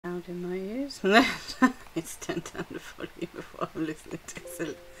loud in my ears. It's turned down the volume before I'm listening to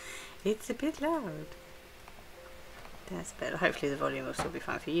it. It's a bit loud. That's better. Hopefully the volume will still be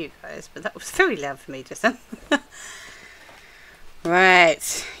fine for you guys, but that was very loud for me just then.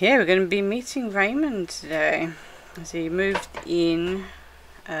 Right, yeah, we're going to be meeting Raymond today. So he moved in,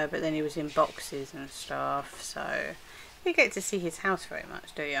 but then he was in boxes and stuff, so you get to see his house very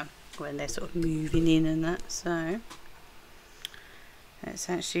much, do you? When they're sort of moving in and that, so let's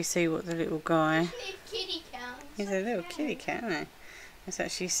actually see what the little guy... He's a little kitty cat, isn't he? Let's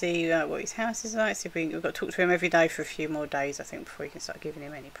actually see what his house is like. See if we've got to talk to him every day for a few more days, I think, before we can start giving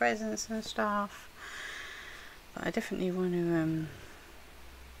him any presents and stuff. But I definitely want to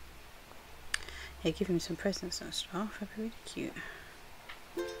yeah, give him some presents and stuff. That'd be really cute.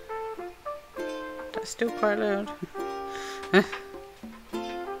 That's still quite loud. Yeah,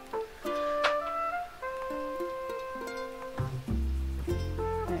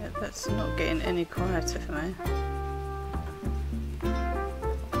 that's not getting any quieter for me.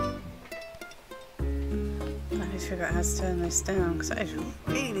 Figure out how to turn this down because that is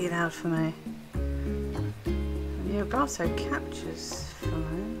really loud for me. And the vibrato captures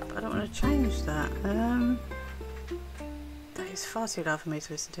fine, but I don't want to change that. That is far too loud for me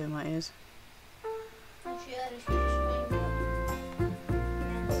to listen to in my ears.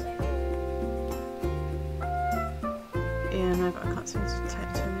 Yeah, no, but I can't seem to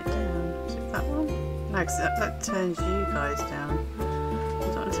turn it down. Is it that one? No, because that turns you guys down. I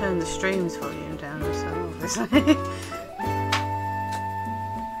don't want to turn the stream's volume down myself, obviously.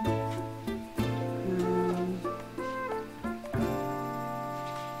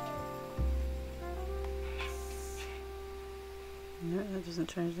 No, that doesn't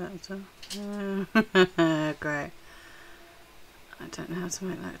change that at all. Great. I don't know how to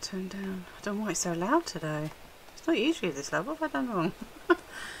make that turn down. I don't know why it's so loud today. It's not usually this loud. What have I done wrong? I've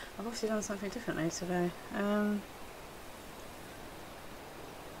obviously done something differently today.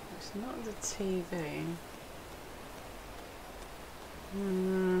 It's not the TV.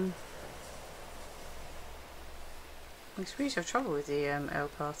 We used to have trouble with the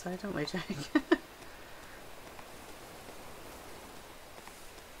Elgato, don't we, Jake?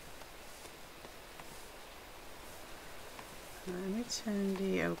 Let me turn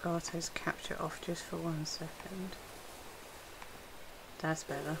the Elgato's capture off just for 1 second. That's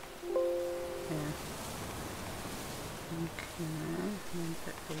better. Yeah. Okay, and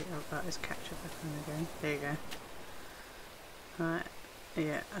put the Elgato's capture back on again. There you go. Right,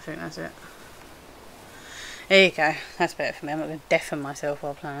 yeah, I think that's it. There you go, that's better for me. I'm not going to deafen myself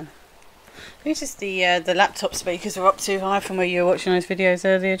while playing. I think it's just the laptop speakers are up too high from where you were watching those videos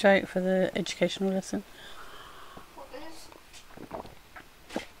earlier, Jake, for the educational lesson.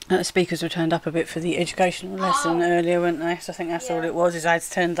 The speakers were turned up a bit for the educational lesson earlier, weren't they? So I think that's all it was, is I had to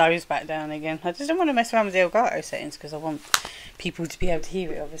turn those back down again. I just don't want to mess around with the Elgato settings because I want people to be able to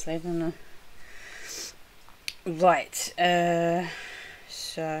hear it, obviously, don't I? Right,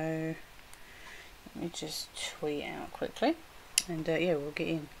 so let me just tweet out quickly and yeah, we'll get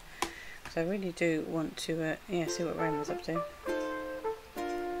in. Because I really do want to yeah, see what Raymond's up to.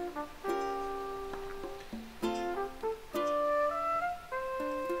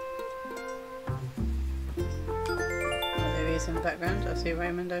 In the background, I see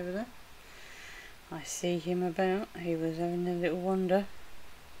Raymond over there. I see him about. He was having a little wander.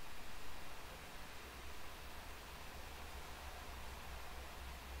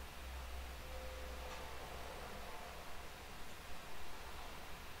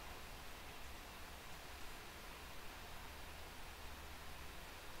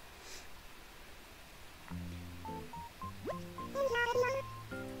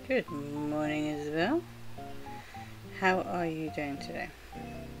 Good morning, Isabel. How are you doing today?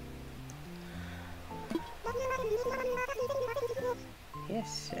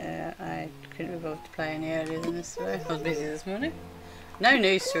 Yes, I couldn't be bothered to play any earlier than this today. I was busy this morning. No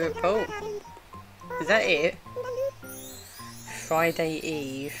news to report. Is that it? Friday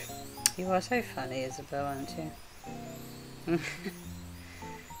Eve. You are so funny, Isabel, aren't you?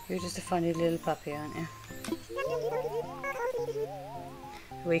 You're just a funny little puppy, aren't you?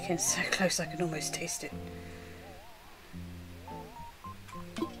 The weekend's so close I can almost taste it.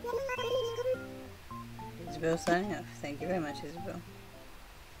 Isabel signing off. Thank you very much, Isabel.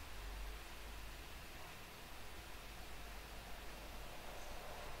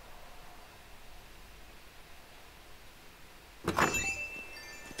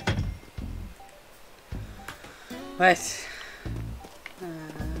 Right.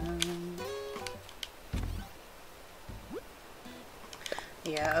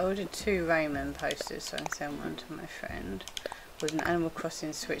 Yeah, I ordered 2 Raymond posters, so I sent one to my friend. with an Animal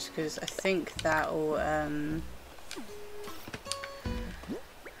Crossing Switch, because I think that'll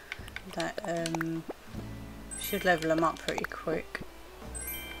should level them up pretty quick,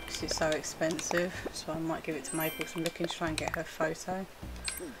 because it's so expensive. So I might give it to Maple, so I'm looking to try and get her photo.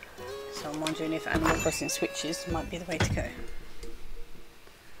 So I'm wondering if Animal Crossing Switches might be the way to go.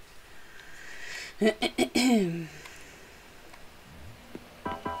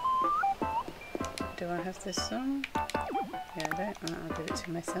 Do I have this on? Yeah, I don't. I'll give it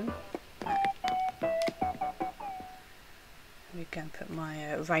to my son. We can put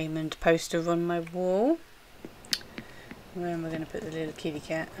my Raymond poster on my wall. Where am I going to put the little kitty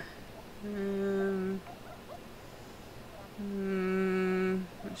cat?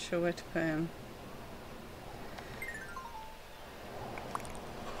 Not sure where to put him.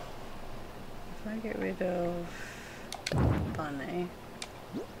 If I get rid of Bunny,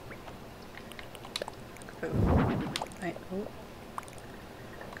 put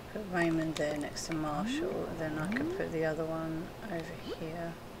Raymond there next to Marshall, then I could put the other one over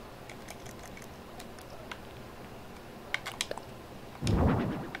here.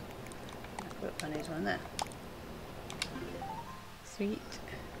 Put Bunny's one there. Sweet.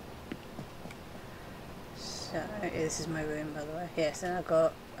 So, this is my room, by the way. Yes, and I've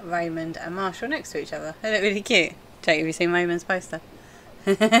got Raymond and Marshall next to each other. They look really cute. Jake, have you seen Raymond's poster?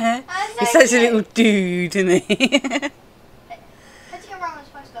 He's such a little dude, isn't he? How'd you get Raymond's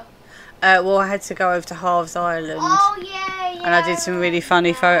poster? Well, I had to go over to Halves Island. Oh yeah, yeah. And I did some really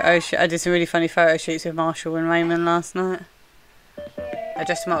funny photo shoots with Marshall and Raymond last night. I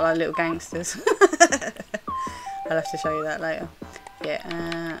dressed them up like little gangsters. I'll have to show you that later.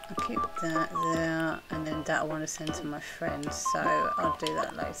 Yeah, I'll keep that there, and then that I want to send to my friends, so I'll do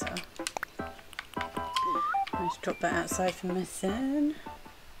that later. Let's drop that outside for my son.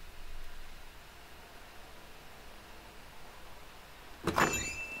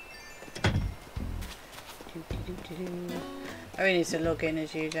 I really need to log in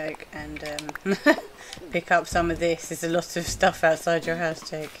as you, Jake, and pick up some of this. There's a lot of stuff outside your house,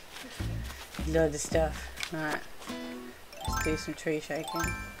 Jake. A lot of stuff. Right. Let's do some tree shaking.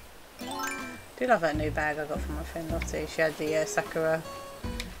 I do love that new bag I got from my friend Lottie. She had the Sakura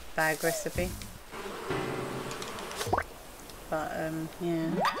bag recipe. But yeah,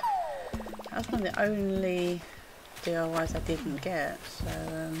 that was one of the only DIYs I didn't get. So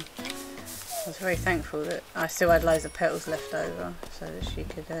I was very thankful that I still had loads of petals left over, so that she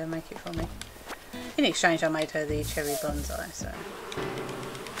could make it for me. In exchange, I made her the cherry bonsai. So,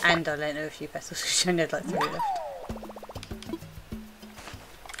 and I lent her a few petals because she only had like 3 left.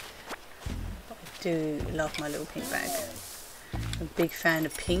 I do love my little pink bag. I'm a big fan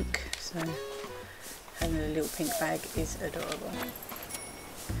of pink, so having a little pink bag is adorable.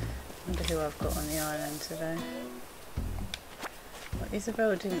 I wonder who I've got on the island today. Well,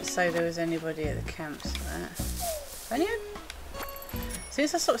 Isabel didn't say there was anybody at the campsite. Only had,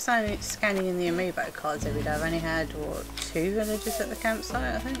 since I stopped scanning in the amiibo cards every day, I've only had, what, 2 villagers at the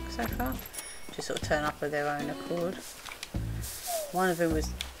campsite, I think, so far. Just sort of turn up of their own accord. One of them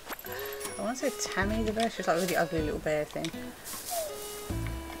was, I want to say Tammy the bear. She was like a really ugly little bear thing.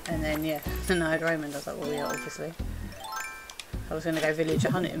 And then, yeah, then I had Raymond. I was like, well, yeah, obviously. I was going to go villager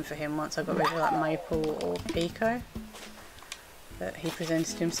hunting for him once I got rid of like Maple or Pico. But he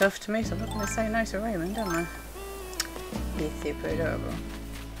presented himself to me, so I'm not going to say no to Raymond, am I? He's super adorable.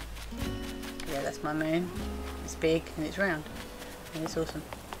 Yeah, that's my moon. It's big and it's round. And it's awesome.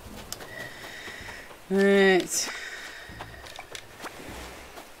 Right.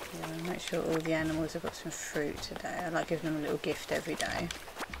 Yeah, make sure all the animals have got some fruit today. I like giving them a little gift every day.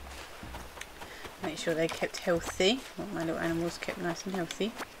 Make sure they kept healthy. I want my little animals kept nice and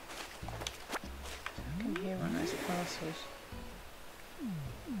healthy. I can hear one of those parcels.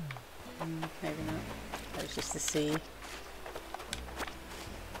 Maybe not. That was just the sea.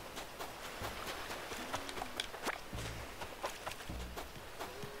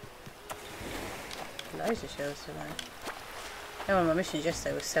 Loads of shells today. One of my missions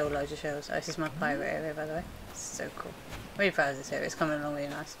yesterday was sell loads of shells. Oh, this is my pirate area, by the way. It's so cool. Really proud of this area. It's coming along really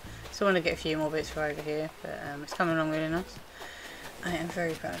nice. Still want to get a few more bits for over here, but it's coming along really nice. I am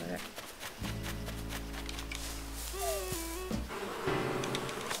very proud of it.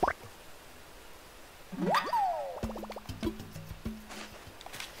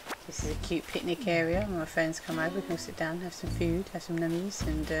 This is a cute picnic area. When my friends come over, we can sit down, have some food, have some nummies,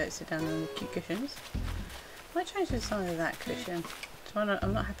 and sit down on the cute cushions. I might change the design of that cushion.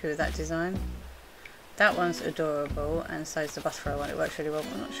 I'm not happy with that design. That one's adorable, and so is the butterfly one. It works really well,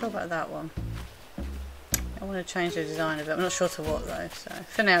 but I'm not sure about that one. I want to change the design of it. I'm not sure to what though, so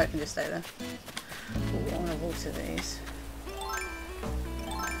for now it can just stay there. Ooh, I want to water these.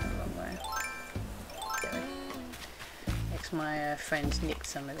 noticed my friend nicked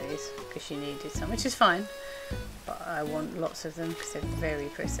some of these because she needed some, which is fine. But I want lots of them because they're very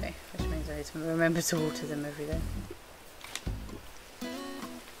pretty, which means I need to remember to water them every day.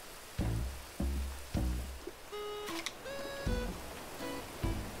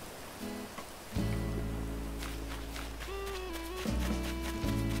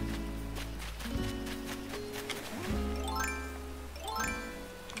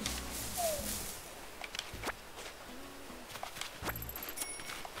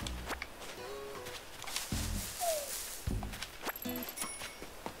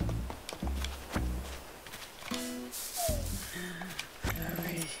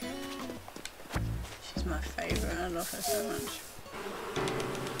 She's my favourite, I love her so much.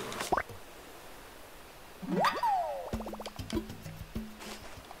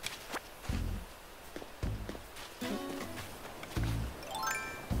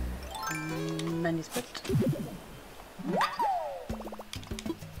 Manuscript.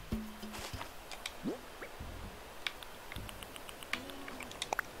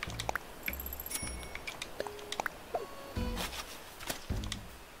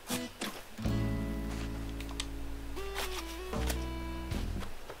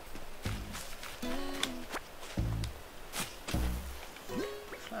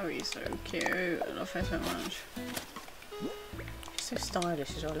 Chloe's so cute, I love her so much. She's so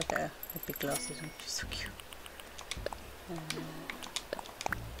stylish as well, look at her big glasses on, she's so cute.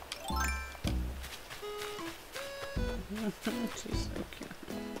 She's so cute.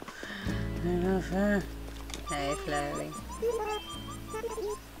 I love her. Hey Chloe.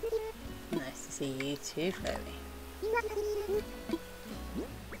 Nice to see you too, Chloe.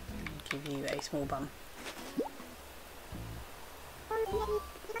 I'll give you a small bum.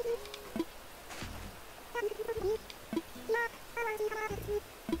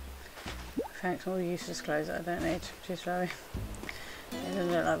 Thanks, all useless clothes that I don't need. Cheers, Chloe. It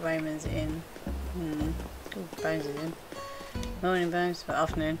doesn't look like Raymond's in. Ooh, Bones is in. Morning, Bones. But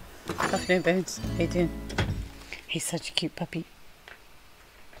afternoon. Afternoon, Bones. How you doing? He's such a cute puppy.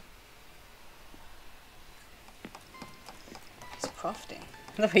 He's crafting.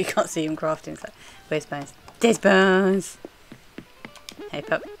 Look, you can't see him crafting. It's like, where's Bones? There's Bones! Hey,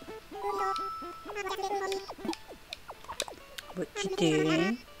 pup. What you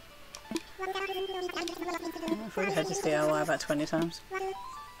doing? I've already heard this DIY about 20 times.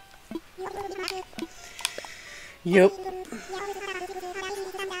 Yup.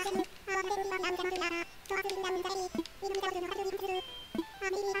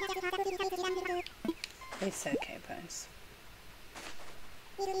 It's okay, Bones.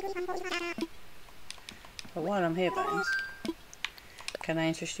 But while I'm here, Bones, can I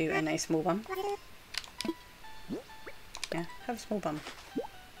interest you in a small bum? Yeah, have a small bum.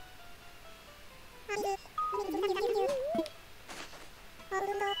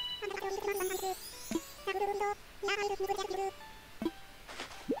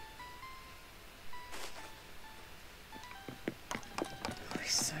 Oh,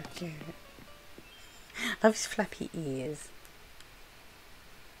 he's so cute. I love his flappy ears.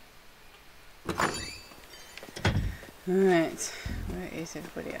 Alright, where is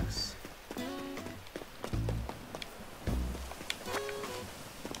everybody else?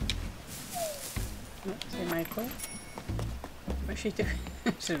 That's a Michael. What's she doing?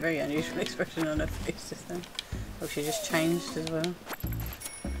 It's a very unusual expression on her face just then. Oh, she just changed as well.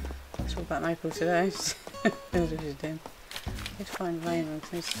 Let's talk about Michael today. That's what she's doing. Let's find Raymond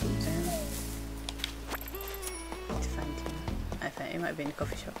because he's talked to him. Let's find him. I think he might be in the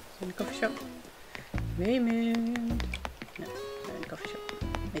coffee shop. Is he in the coffee shop? Raymond! No, he's not in the coffee shop.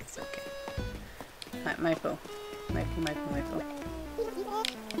 It's okay. Right, Michael. Michael.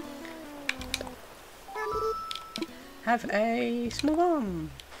 Have a small bum.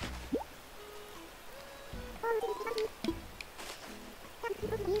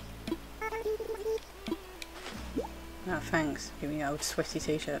 Oh, thanks. Give me your old sweaty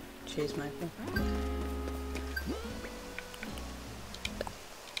t-shirt. Cheers, Michael.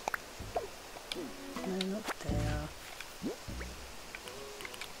 No, not there.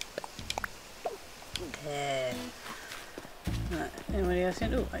 There. Right, anybody else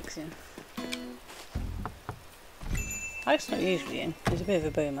in? Oh, Ike's in. Ike's not usually in. He's a bit of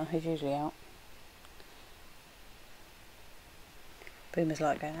a boomer. He's usually out. Boomers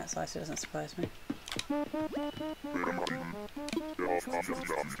like going outside, so it doesn't surprise me. I'm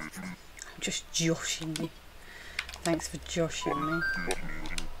just joshing you. Thanks for joshing me.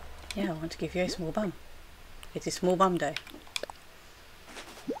 Yeah, I want to give you a small bum. It is small bum day.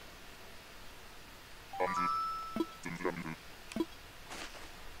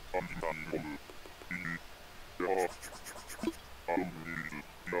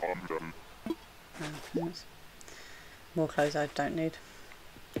 More clothes I don't need.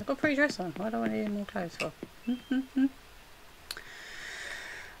 I've got a pretty dress on. Why do I need more clothes for?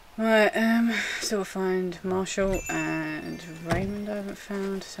 Right, still find Marshall and Raymond I haven't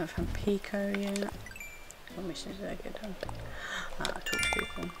found. So I haven't found Pico yet. What missions did I get done? Talk to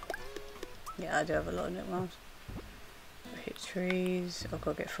people. Yeah, I do have a lot of nicknames. Hit trees. I've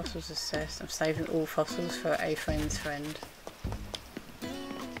got to get fossils assessed. I'm saving all fossils for a friend's friend.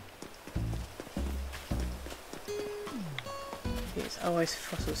 There's always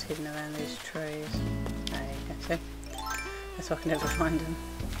fossils hidden around these trees. There you go, see? That's why I can never find them.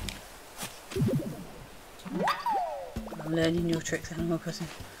 I'm learning your tricks, Animal Crossing.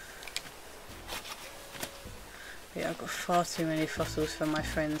 Yeah, I've got far too many fossils for my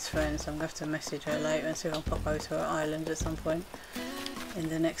friend's friend, so I'm going to have to message her later and see if I can pop over to her island at some point in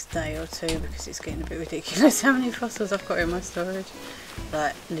the next day or two, because it's getting a bit ridiculous how many fossils I've got in my storage.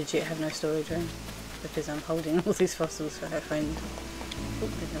 Like, legit have no storage room, because I'm holding all these fossils for her friend. Oh,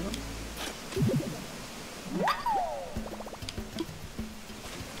 there's another one.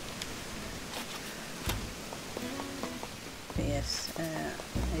 But yes, I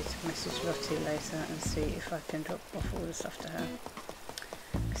need to message Lottie later and see if I can drop off all the stuff to her,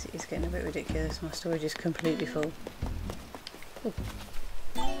 because it is getting a bit ridiculous. My storage is completely full. Ooh.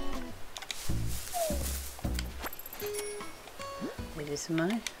 Needed some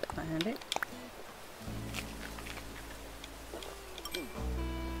money, quite handy.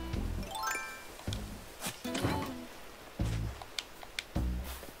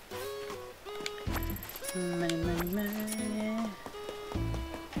 Money, money, money.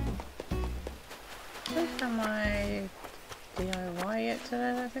 I don't have my DIY yet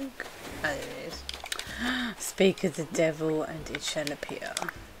today, I think. Oh, there it is. Speak of the devil and it shall appear.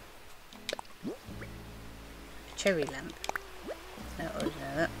 Cherry lamp. No, I already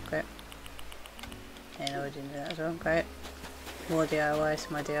know that. Great. Yeah, I already know that as well. Great. More DIYs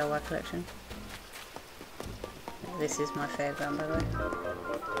to my DIY collection. This is my fairground, by the way.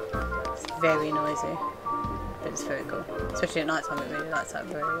 It's very noisy, but it's very cool. Especially at night time, it really lights up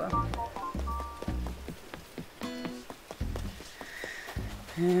very well.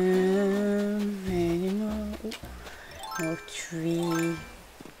 Any more? Ooh, more tree.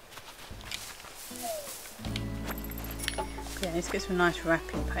 Yeah, I need to get some nice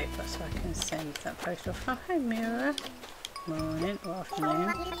wrapping paper so I can send that post off. Oh, hey Mira. Morning or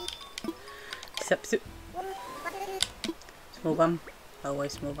afternoon. Sup, sup. Small bum.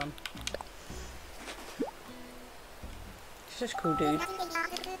 Always small bum. She's such a cool dude.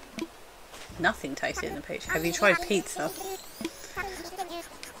 Nothing tasty in the peach. Have you tried pizza?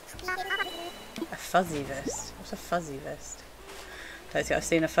 A fuzzy vest. What's a fuzzy vest? Don't think I've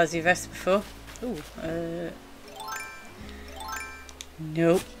seen a fuzzy vest before. Ooh,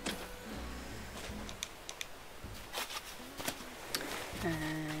 nope.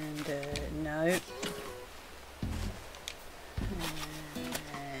 And no.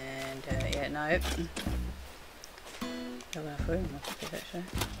 And yeah, no. I've got enough room on this actually.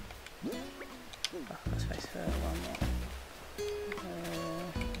 Oh, I've got space for one more.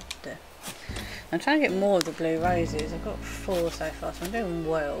 There. I'm trying to get more of the blue roses. I've got 4 so far, so I'm doing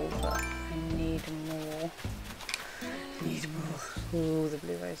well, but I need more. All the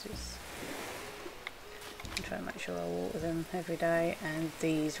blue roses. I'm trying to make sure I water them every day, and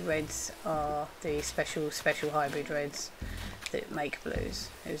these reds are the special hybrid reds that make blues.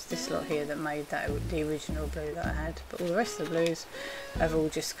 It was this lot here that made that the original blue that I had, but all the rest of the blues have all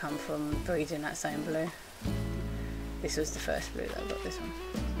just come from breeding that same blue. This was the first blue that I got, this one.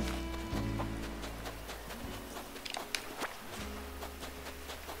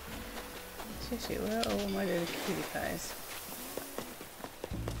 Seriously, where are all my little cutie pies?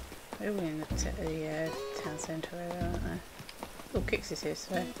 They're all in the town centre area, aren't they? Oh, Kix is here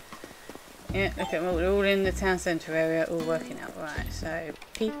today. Yeah, look at them all. They're all in the town centre area, all working out right. So,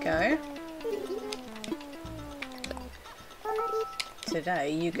 Pico.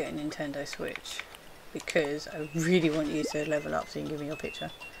 Today, you get a Nintendo Switch. Because I really want you to level up so you can give me your picture.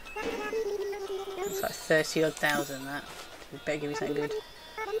 It's like 30 odd thousand that. You better give me something good.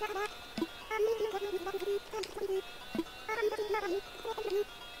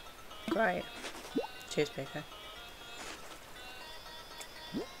 Great. Cheers, Pico.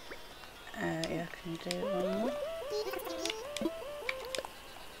 Yeah, can you do one more?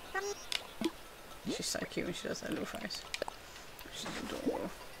 She's so cute when she does that little face. She's adorable.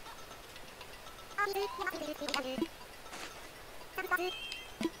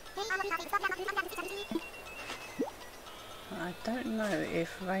 I don't know if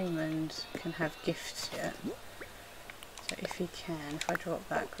Raymond can have gifts yet. So if he can, if I drop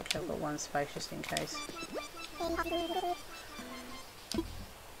that quickly, I've got one space just in case. Oh,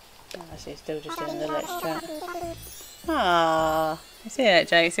 I see, still just doing the let's chat. Ah, you see that,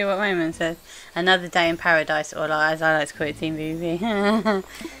 Jake? See what Raymond said? Another day in paradise, or like, as I like to call it, TeamBBB.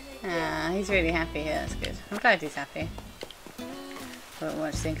 Ah, he's really happy here, that's good. I'm glad he's happy. I wouldn't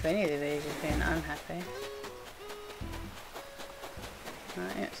want to think of any of the villagers being unhappy.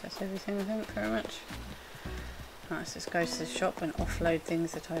 Right, yes, that's everything I think, very much. Right, let's just go to the shop and offload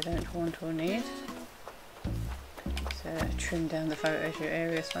things that I don't want or need. So trim down the photo shoot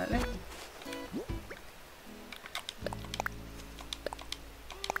area slightly. There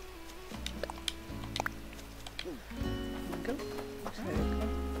we go. Looks very cool.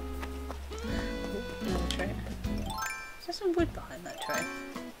 Ooh, another tray. Is there some wood behind that tray?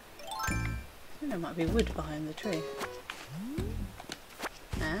 I think there might be wood behind the tree.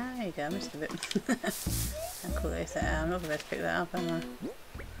 Ah, there you go, I missed a bit. How cool is that? I'm not going to pick that up, am I?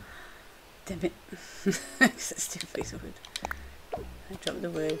 Damn it. It's a still piece of wood. I dropped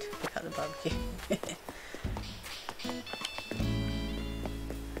the wood, pick up the barbecue.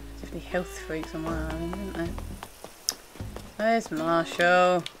 Definitely health freaks on my island, isn't there? Where's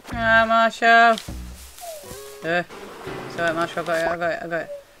Marshall? Ah, Marshall! It's alright, Marshall, I got it.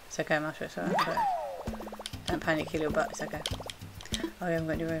 It's okay, Marshall, it's alright, I got it. Don't panic, you little butt, it's okay. Oh, you haven't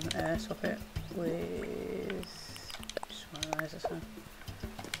got any room. Swap it with just one of those or something.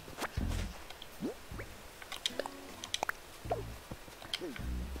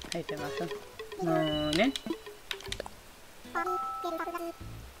 How you doing, Marshall? Morning.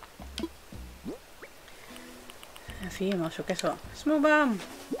 And for you, Marshall, guess what? Small bum!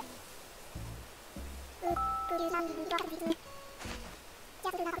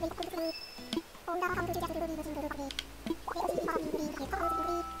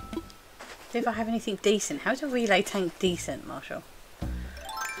 If I have anything decent, how's a relay tank decent, Marshall? I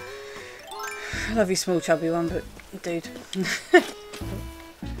love you, small chubby one, but dude. Get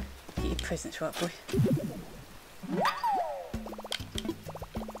your presents right, boy. Oh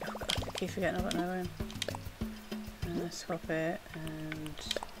God, I keep forgetting I've got no room. Swap it and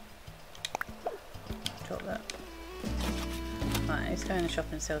drop that. Right, let's go in the shop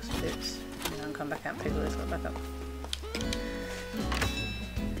and sell some bits. And then come back out and pick all this stuff back up.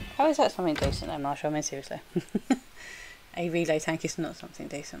 How is that something decent though, Marshall? I mean, seriously. A relay tank is not something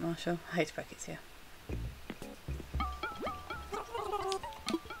decent, Marshall. I hate to break it to you.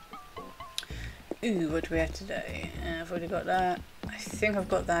 Ooh, what do we have today? I've already got that. I think I've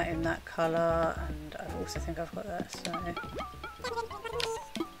got that in that colour, and I also think I've got that, so...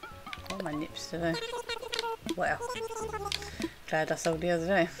 What are my nips today? Well, glad I sold the other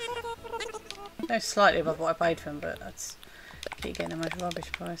day. They're slightly above what I paid for them, but that's... keep getting the most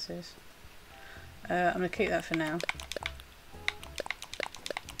rubbish prices. I'm going to keep that for now.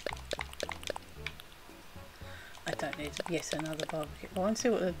 I don't need, yes, another barbecue. I want to see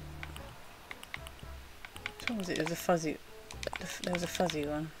what the... Which one was it? There was a fuzzy... There was a fuzzy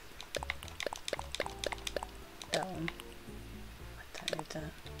one. That one. I don't need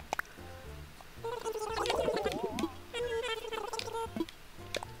that.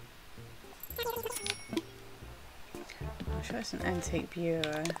 I'm sure it's an antique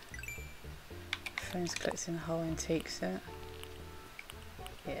bureau. Friends collecting a whole antique set.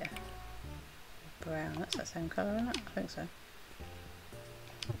 Yeah. Brown, that's that same colour, isn't it? I think so.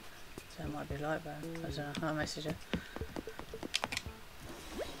 So it might be light brown. I don't know, I'll message her.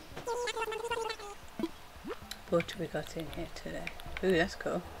 What have we got in here today? Ooh, that's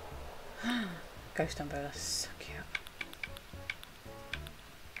cool. Ghost umbrella, so cute.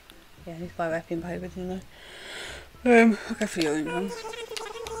 Yeah, I need to buy wrapping paper, didn't I? I'll go for the orange one.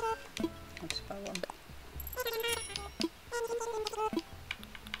 I'll just buy one.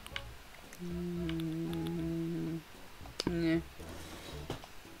 Yeah.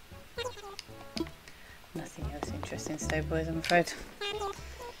 Nothing else interesting today, boys, I'm afraid.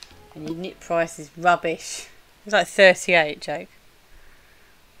 And your knit price is rubbish. It's like 38, Jake.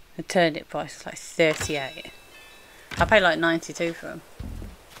 The turnip price is like 38. I paid like 92 for them.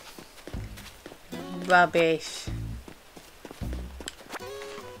 Rubbish.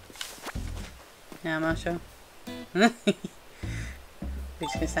 Now, Marshall. We're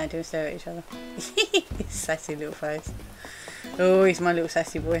just going to stand here and stare at each other. Sassy little face. Oh, he's my little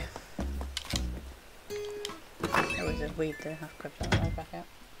sassy boy. There was a weed there. I've grabbed that right back out.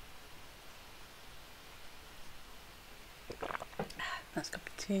 Nice cup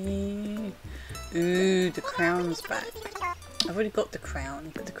of tea. Ooh, the crown's back. I've already got the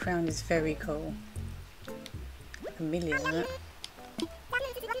crown, but the crown is very cool. Like $1 million, isn't it?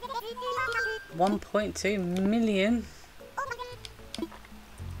 1.2 million.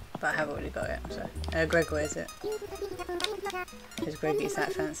 but I have already got it. So Greg wears it. Because Greg is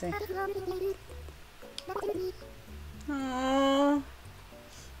that fancy. Aww.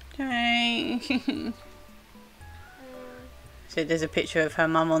 So there's a picture of her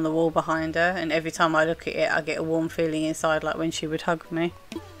mum on the wall behind her, and every time I look at it I get a warm feeling inside, like when she would hug me.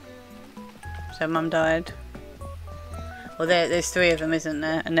 So mum died. Well, there's 3 of them, isn't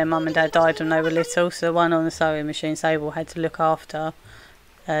there? And their mum and dad died when they were little, so the one on the sewing machine, Sable, had to look after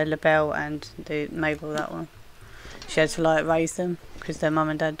LaBelle and Mabel, that one. She had to like raise them because their mum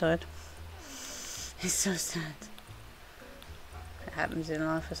and dad died. It's so sad. It happens in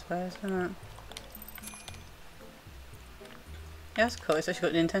life, I suppose, doesn't it? Yeah, that's cool. It's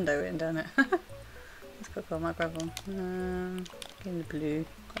actually got Nintendo written down it. That's quite cool. I might grab one. Get the blue.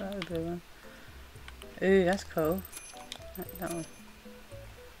 Got the blue one. Ooh, that's cool. That one.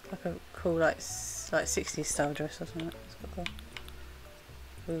 Like a cool, like 60s style dress or something. That's quite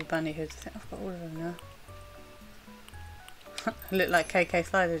cool. Ooh, bunny hoods. I think I've got all of them now. I look like KK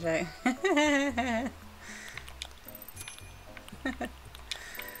Slider Jake.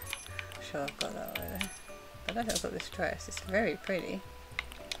 Sure, I've got that already. I don't think I've got this dress. It's very pretty.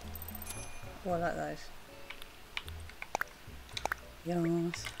 Oh, I like those.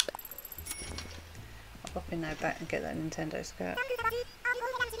 Yes. I'll pop in there back and get that Nintendo skirt.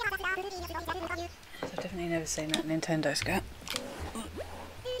 I've definitely never seen that Nintendo skirt.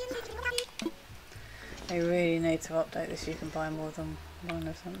 They really need to update this. You can buy more than one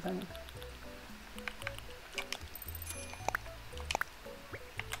or something.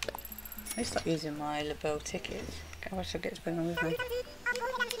 I start using my LaBelle tickets. I wish I'd get to bring them with me.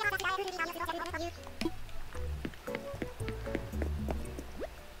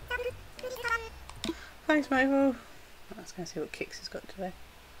 Thanks, Mabel. Let's go see what Kix has got today.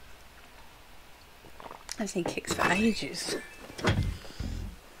 I've seen Kix for ages.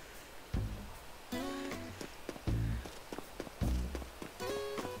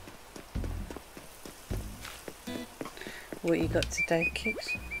 What you got today,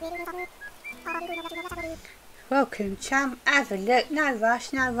 Kix? Welcome, chum. Have a look. No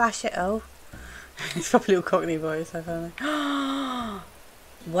rush at all. It's probably a little Cockney voice, so funny.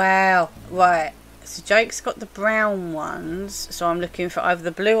 Wow. Right. So Jake's got the brown ones, so I'm looking for either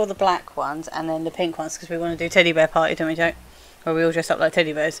the blue or the black ones, and then the pink ones, because we want to do teddy bear party, don't we, Jake? Where we all dress up like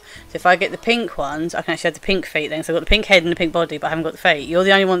teddy bears. So if I get the pink ones, I can actually have the pink feet then. So I've got the pink head and the pink body, but I haven't got the feet. You're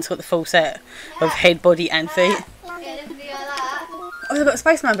the only one that's got the full set of head, body and feet. Oh, I've got the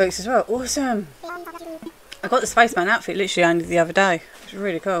spaceman boots as well. Awesome. I got the spaceman outfit literally only the other day. It's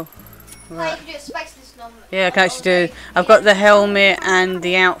really cool. Right. Yeah, I can actually do. I've got the helmet and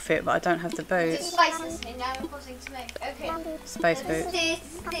the outfit, but I don't have the boots. Space listening now, reporting to me. Okay. Space boots. This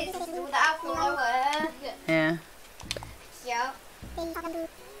is the outfit I wear. Yeah. Yeah.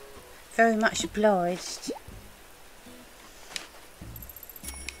 Very much obliged.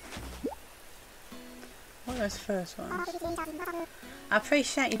 What are those first ones? I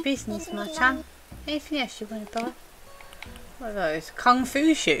appreciate your business, my chum. Anything else you want to buy? What are those? Kung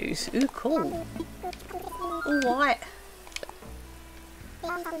Fu shoes. Ooh, cool. All white.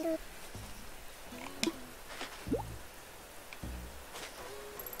 What are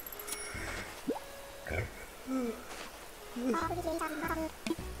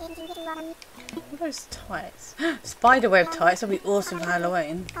those tights? Spiderweb tights. That'll be awesome for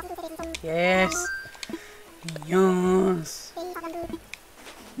Halloween. Yes. Yes.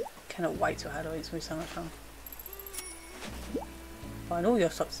 Cannot wait till Halloween. It's going to be so much fun. Find all your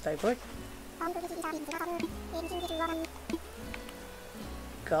socks today, boy.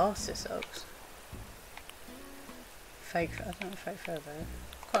 Garter socks. Fake. I don't know fake fur though.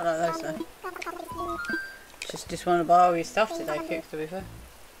 Quite like those though. Just want to buy all your stuff today, Kix, to be fair.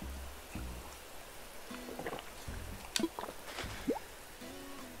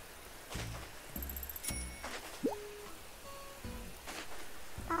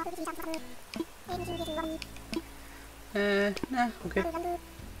 No, I'm good.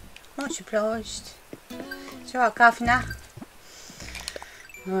 Much obliged. It's alright, Governor.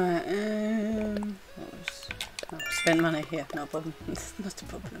 Right, spend money here, no problem. Not a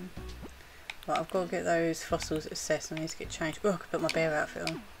problem. Right, I've got to get those fossils assessed. I need to get changed. Oh, I could put my bear outfit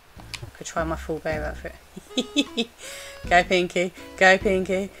on. I could try my full bear outfit. Go Pinky, go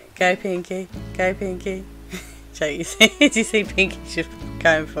Pinky, go Pinky, go Pinky. Jake, did you see Pinky just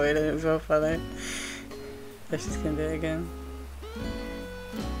going for it and it was all funny? Let's just gonna do it again.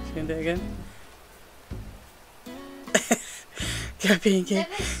 She's gonna do it again. Go Pinky,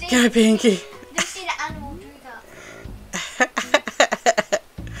 go Pinky. Never seen an animal do that.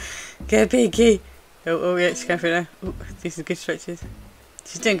 Go Pinky. Oh yeah, she's going for it now. Ooh, these are good stretches.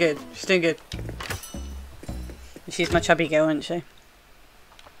 She's doing good. She's doing good. She's my chubby girl, isn't she?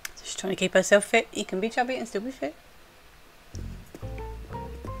 So she's trying to keep herself fit. You can be chubby and still be fit.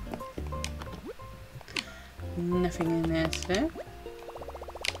 Nothing in there today.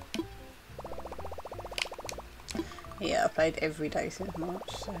 Yeah, I played every day since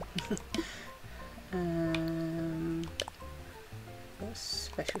March, so. What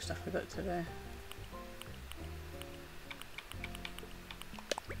special stuff we got today?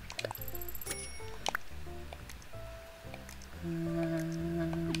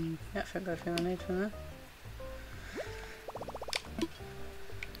 Yeah, I think I've got everything I need from there.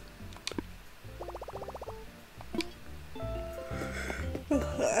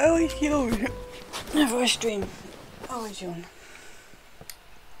 I always yawn. Never I stream. Always yawn.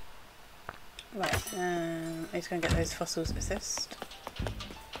 Right, let's go and get those fossils assessed.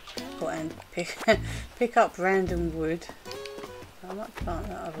 Oh, and pick up random wood. I might plant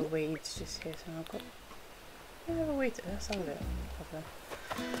that other weeds just here, so I've got other weeds. That's all it.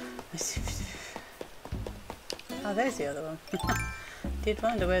 Oh, there's the other one. Did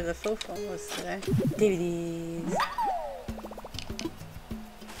wonder where the fourth one was today. DVDs.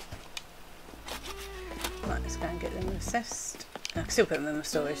 Right, let's go and get them assessed. I can still put them in my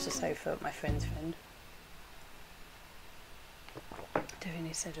storage to save for my friend's friend. Definitely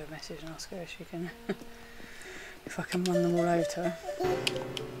need to send her a message and ask her if she can, if I can run them all over to her.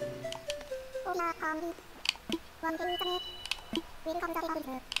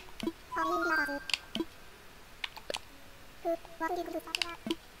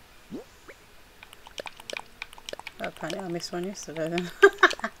 Oh, apparently I missed one yesterday then.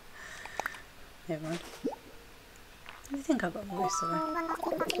 Never mind. I think I got one yesterday.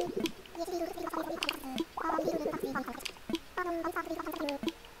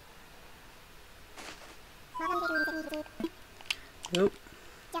 Oop.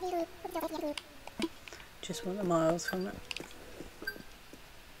 Just want the miles from it.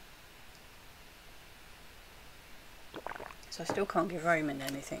 So I still can't give Raymond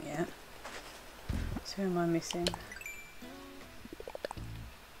anything yet. So who am I missing?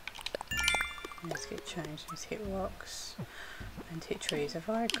 Let's get changed. Let's hit rocks and hit trees. Have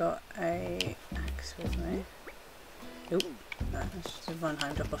I got a axe with me? Oop. No, let's just run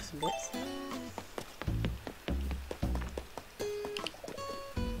home, drop off some bits.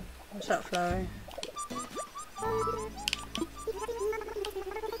 What's up, Flurry?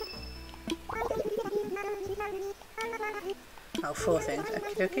 Oh, 4 things.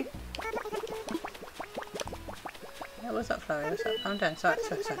 Okie dokie. Yeah, what's up, Flurry? What's up? I'm down. Sorry.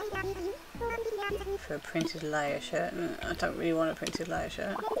 For a printed layer shirt. I don't really want a printed layer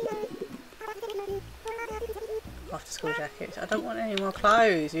shirt. After school jackets. I don't want any more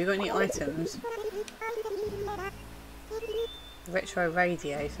clothes. Have you got any items? Retro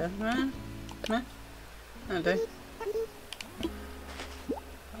radiator. No? That'll do.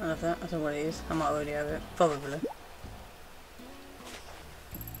 I love that. I don't know what it is. I might already have it. Probably.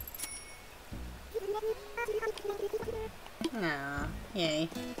 Nah, yay.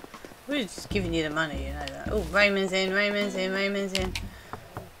 We're just giving you the money, you know that. Oh, Raymond's in. I really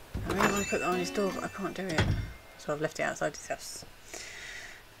want to put that on his door, but I can't do it. So I've left it outside his house.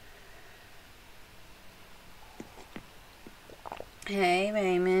 Hey,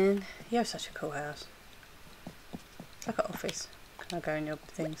 Raymond. You have such a cool house. It's like an office. Can I go in your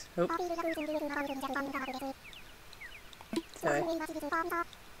things? Oh. Sorry.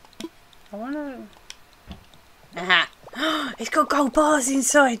 I want to... Aha! It's got gold bars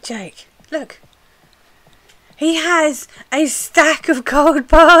inside, Jake. Look. He has a stack of gold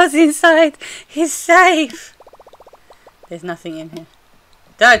bars inside his safe. There's nothing in here.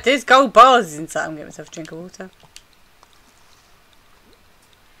 Dad, there's gold bars inside. I'm getting myself a drink of water.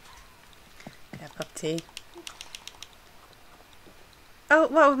 Get a cup of tea. Oh,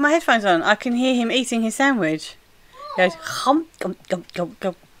 well, with my headphones on, I can hear him eating his sandwich. He goes, hum, gum, gum, gum,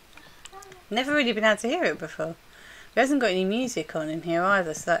 gum. Never really been able to hear it before. He hasn't got any music on in here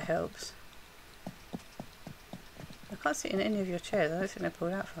either, so that helps. I can't sit in any of your chairs. I don't think they're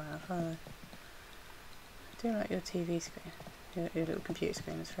pulled out far enough, are they? I do like your TV screen. Your little computer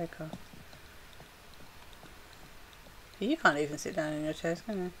screen. It's very cool. You can't even sit down in your chairs,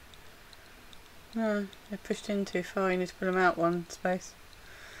 can you? No, they're pushed in too far. You need to pull them out one space.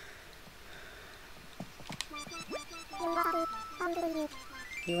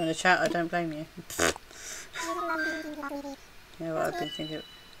 You want to chat? I don't blame you. You know what I've been thinking?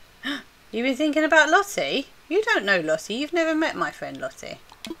 You've been thinking about Lottie? You don't know Lottie. You've never met my friend Lottie.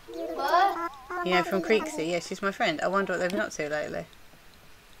 What? You know, from Creeksy. Yeah, she's my friend. I wonder what they've been up to lately.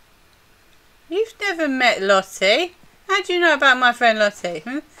 You've never met Lottie? How do you know about my friend Lottie?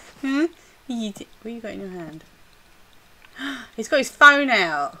 Hmm? Hmm? What you got in your hand? He's got his phone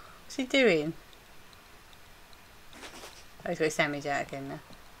out. What's he doing? Oh, he's got his sandwich out again now.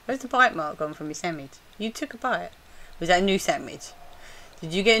 Where's the bite mark gone from his sandwich? You took a bite. Was that a new sandwich?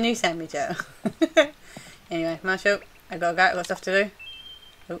 Did you get a new sandwich out? Anyway, Marshall, I gotta go. I've got stuff to do.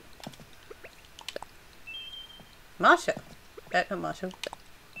 Oh. Marshall. Not Marshall.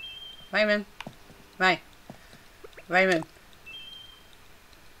 Raymond. Raymond.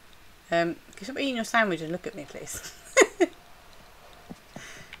 Can you stop eating your sandwich and look at me, please?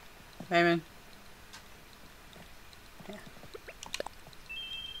 Raymond. Yeah.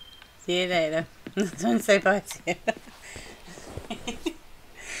 See you later. Don't say bye to you.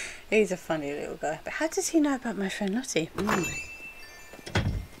 He's a funny little guy. But how does he know about my friend Lottie?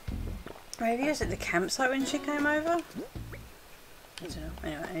 Maybe he was at the campsite when she came over? I don't know.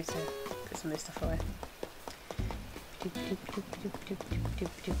 Anyway, I need to put some of this stuff away.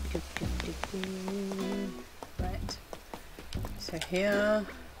 Right. So here.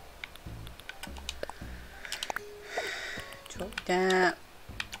 Drop that.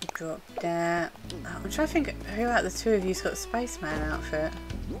 Drop that. I'm trying to think who out of the two of you's got a spaceman outfit.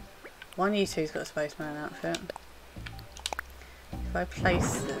 One of you two's got a spaceman outfit. If I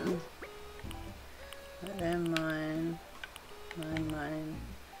place them, they're mine. Mine.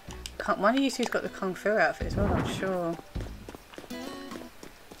 One of you two's got the Kung Fu outfit as well, I'm sure.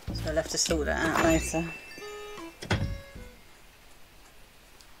 So I'll have to sort that out later.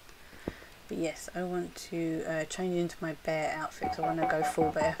 But yes, I want to change into my bear outfit. So I want to go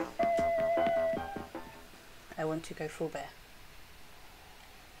full bear.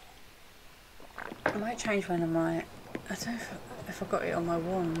 I might change one of my... I don't know if I got it on my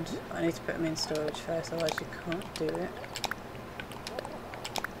wand. I need to put them in storage first, otherwise you can't do it.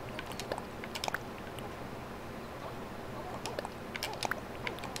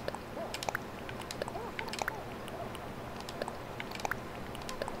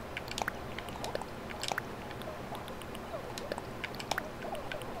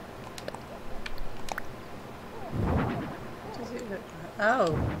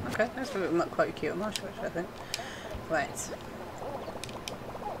 Oh, okay, that's quite cute on Marshall actually, I think. Right.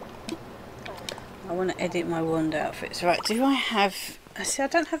 I want to edit my wand outfits. Right, do I have... See, I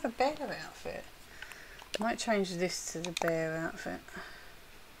don't have a bear outfit. I might change this to the bear outfit.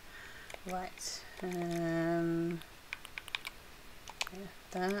 Right. Yeah,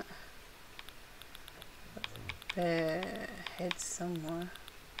 that. Bear head somewhere.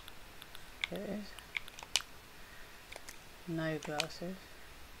 There it is. No glasses.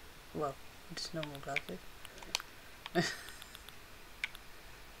 Well, just normal glasses. I've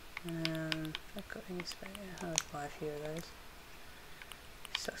got any spare. I'll buy a few of those.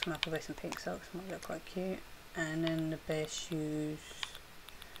 Socks, Michael Bay, some pink socks might look quite cute. And then the bear shoes.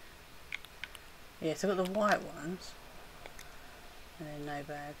 Yeah, so I've got the white ones. And then no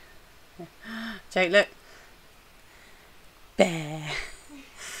bag. Yeah. Jake, look. Bear.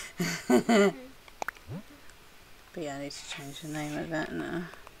 But yeah, I need to change the name of that now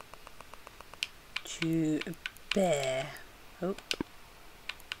to bear. Oh.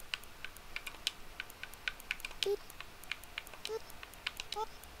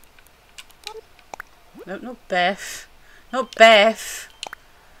 No, not Beth. Not Beth.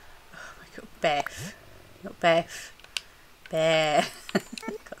 Oh my god, Beth. Not Beth. Bear.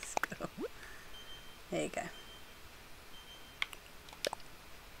 Got school. There you go.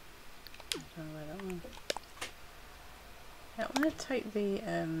 I don't know where that one. Yeah, I want to take the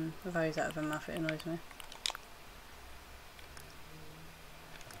rose out of her mouth, it annoys me.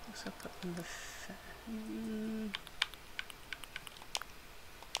 Also put in the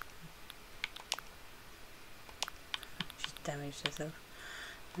she's damaged herself.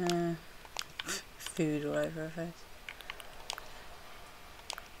 Food all over her face.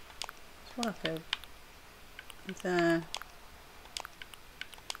 Swap it. No.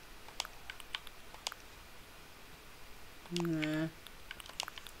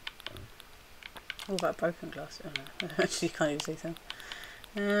 What about broken glass? Oh no, actually you can't even see them.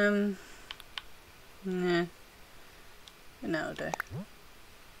 Yeah. That'll do.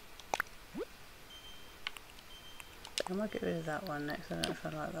 I might get rid of that one next, I don't know if I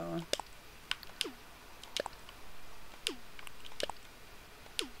like that one.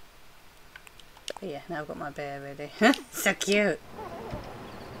 But yeah, now I've got my bear ready. So cute!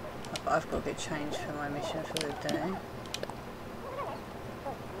 But I've got a good change for my mission for the day.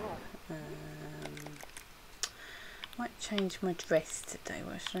 Might change my dress today.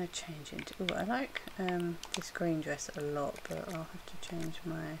 What should I change into? Oh, I like this green dress a lot, but I'll have to change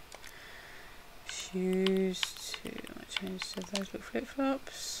my shoes to... What change to those little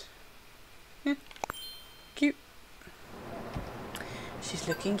flip-flops. Yeah, cute. She's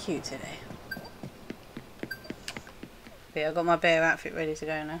looking cute today. But yeah, I've got my bear outfit ready to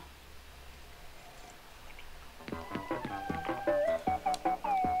go now.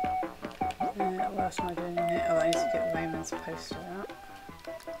 What else am I doing in here? Oh, I need to get Raymond's poster out.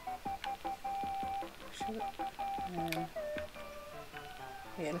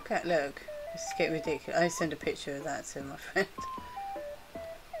 Yeah, look. This is getting ridiculous. I send a picture of that to my friend.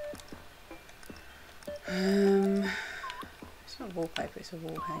 It's not wallpaper, it's a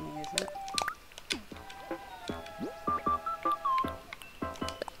wall hanging, isn't it?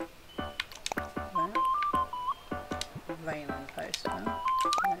 Right. Raymond poster.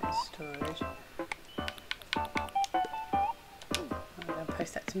 That's storage. I'm going to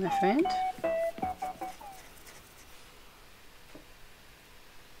post that to my friend.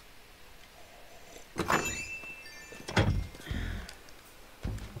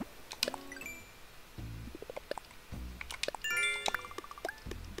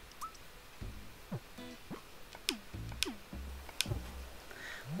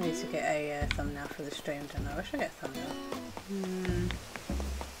 I need to get a thumbnail for the stream, don't I? I should get a thumbnail.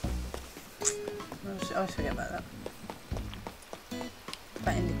 I always forget about that.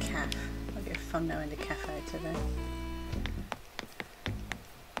 But in the cafe. I'll get a thumbnail in the cafe today.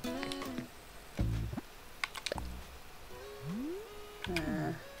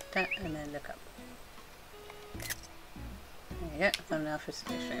 That and then look up. There you go, thumbnail for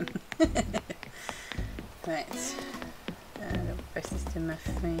today's stream. Right. I'll post this to my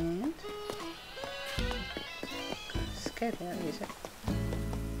friend. I'm scared I don't use it.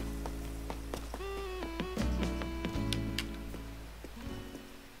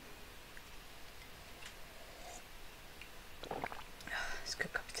 It's a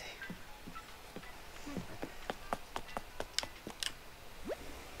good cup of tea.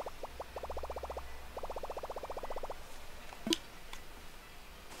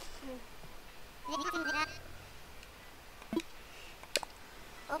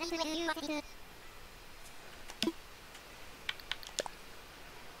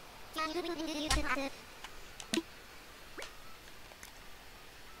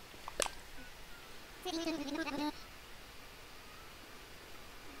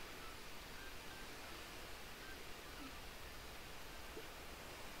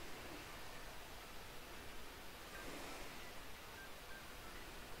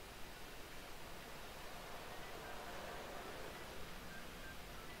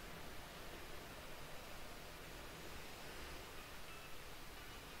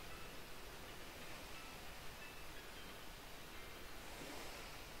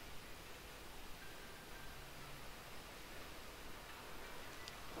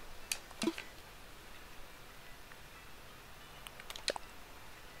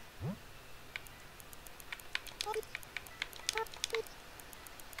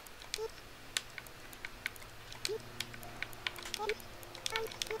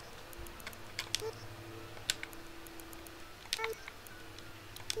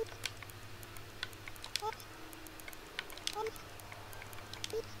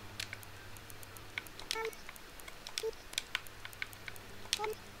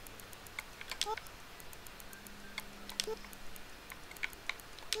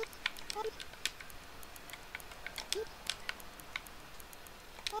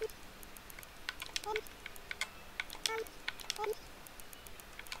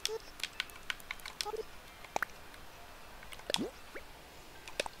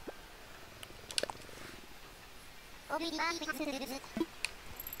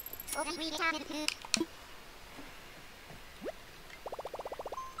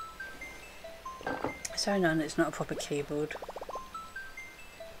 So no, it's not a proper keyboard.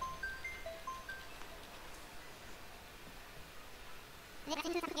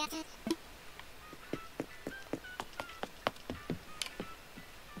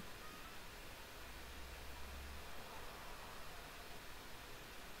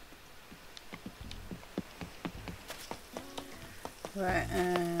 Right,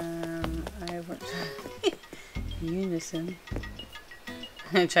 I want to unison.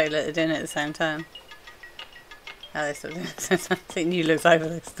 Trailer, they're doing it at the same time. Oh, they're still doing it at the same time. I think you looked over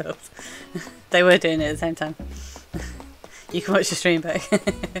those stills. They were doing it at the same time. You can watch the stream back.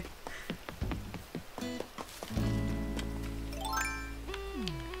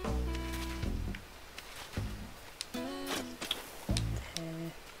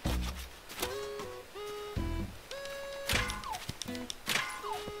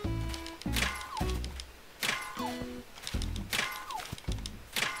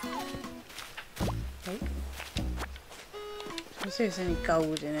 see if there's any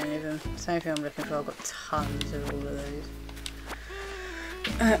gold in any of them. Same thing I'm looking for. I've got tons of all of those.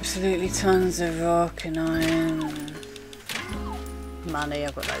 Absolutely tons of rock and iron. Money,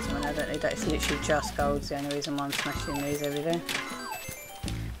 I've got loads of money. I don't need that. It's literally just gold. It's the only reason why I'm smashing these every day.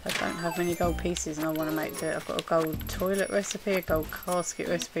 I don't have many gold pieces and I want to make the... I've got a gold toilet recipe, a gold casket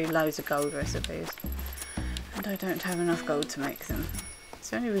recipe, loads of gold recipes. And I don't have enough gold to make them. It's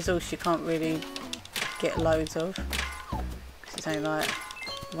the only resource you can't really get loads of. Because it's only like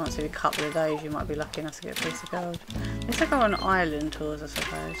once every couple of days you might be lucky enough to get a piece of gold. Let's go on island tours, I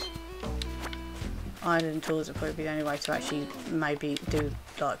suppose. Island tours would probably be the only way to actually maybe do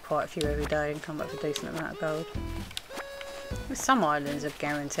like quite a few every day and come up with a decent amount of gold. With some islands are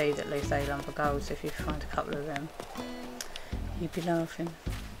guaranteed at least a lump of gold, so if you find a couple of them, you'd be laughing.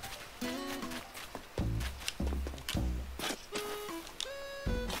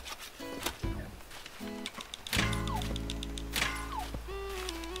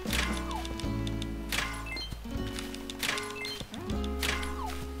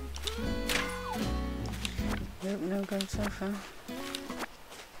 Nope, no gold so far.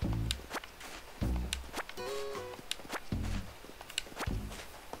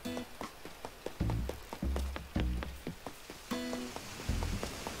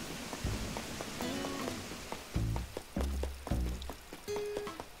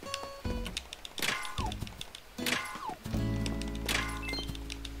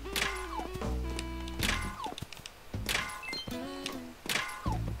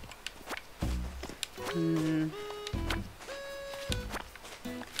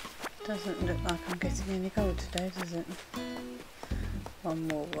 Doesn't look like I'm getting any gold today, does it? One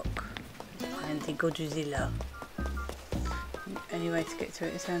more rock. Behind the Godzilla. Any way to get to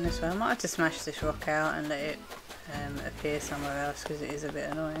it is down this way. I might have to smash this rock out and let it appear somewhere else because it is a bit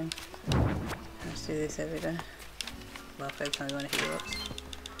annoying. Let's do this every day. Well, every time you want to hit rocks.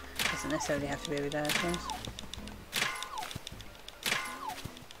 Doesn't necessarily have to be every day, I suppose.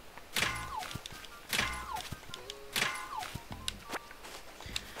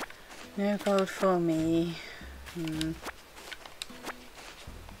 No gold for me. Yeah,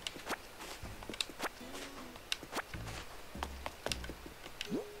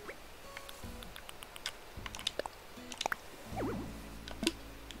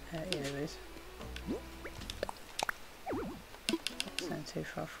 there is. That's not too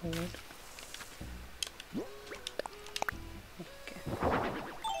far forward. Okay.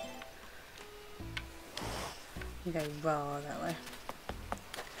 You go raw that way.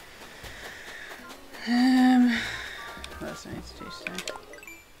 What else do I need to do today?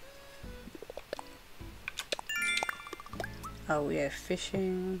 Oh yeah,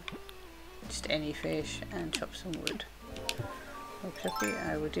 fishing. Just any fish and chop some wood. Okay,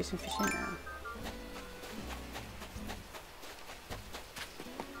 I will do some fishing now.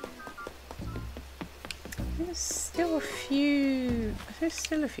 There's still a few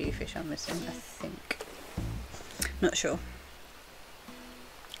fish I'm missing, I think. Not sure.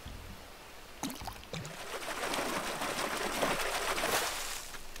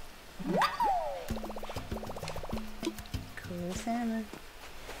 Cool salmon.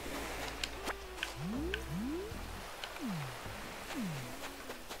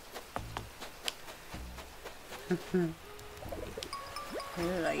 I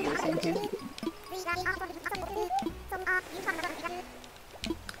look like you were thinking.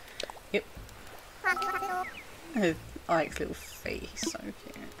 Yep. Ike's little feet, he's so cute.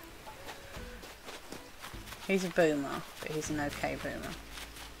 He's a boomer, but he's an okay boomer.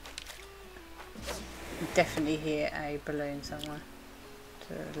 I definitely hear a balloon somewhere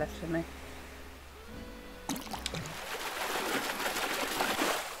to the left of me.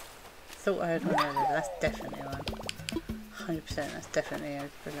 Thought I heard one earlier, but that's definitely one. 100%, that's definitely a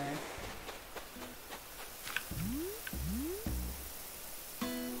balloon.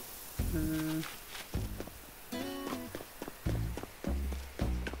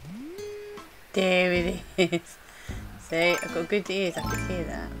 There it is. See, I've got good ears, I could hear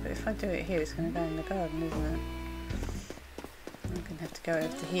that. But if I do it here, it's going to go in the garden, isn't it? I'm going to have to go over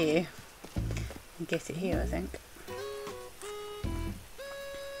to here and get it here, I think.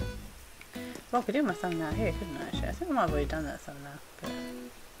 Well, I could do my thumbnail here, couldn't I, actually? I think I might have already done that thumbnail, but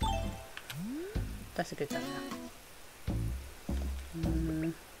that's a good thumbnail.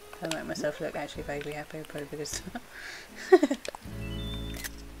 I'll make myself look actually vaguely happy, probably because... There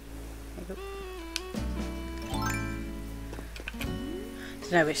you go.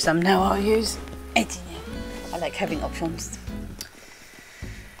 Don't know which thumbnail I'll use. Editing. I like having options.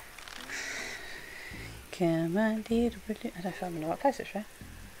 Come on, little balloon. I don't know if I'm in the right place, actually.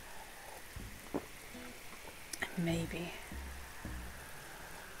 Maybe.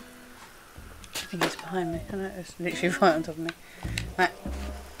 think it's behind me. I know it's literally right on top of me. Right.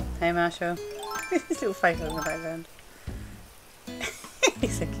 Hey Marshall. His little face on the background.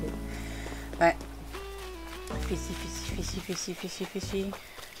 He's so cute. Right. Fishy, fishy, fishy, fishy, fishy, fishy.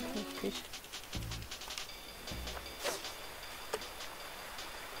 Fish.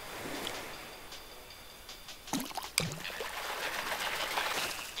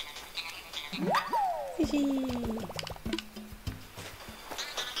 Fishy.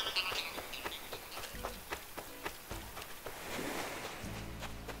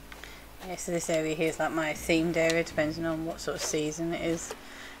 Yeah, so this area here is like my themed area, depending on what sort of season it is.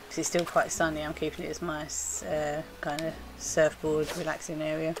 Because it's still quite sunny, I'm keeping it as my kind of surfboard relaxing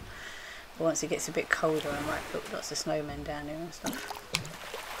area. But once it gets a bit colder, I might put lots of snowmen down here and stuff.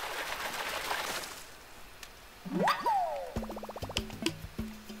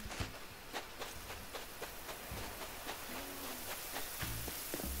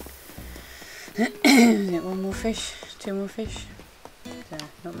 Is it one more fish? Two more fish?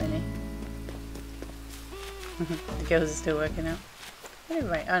 Not many. The girls are still working out.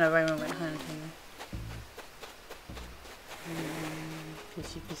 Anyway, oh no, Raymond went home, didn't he?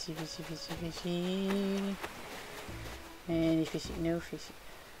 Fishy, fishy, fishy, fishy, fishy. Any fishy? No fishy.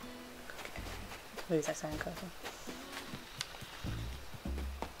 Okay. Where's that sandcastle?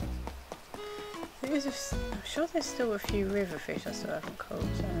 I'm sure there's still a few river fish I still haven't caught,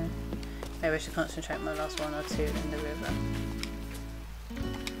 so maybe I should concentrate my last one or two in the river.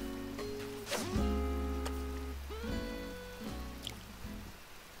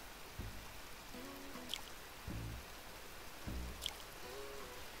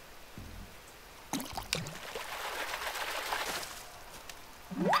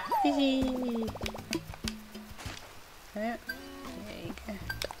 Fishy! There you go.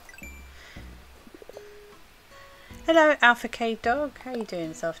 Hello Alpha K Dog, how are you doing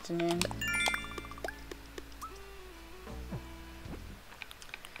this afternoon?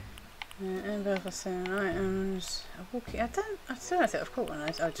 And both selling items. I still don't think I've caught one of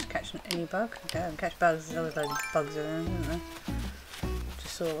those. I'll just catch any bug. Okay, I can catch bugs, there's always loads of bugs around, isn't there?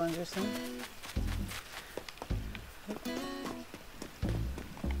 Just saw one just then.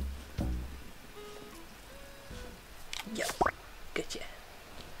 Yep, gotcha.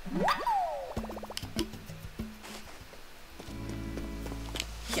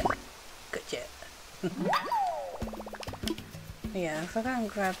 Yep, gotcha. Yeah, if I go and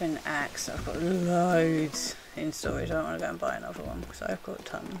grab an axe, I've got loads in storage. I don't want to go and buy another one because I've got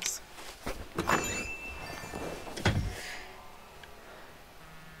tons.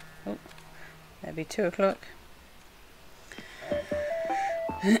 Oh, that'd be 2 o'clock.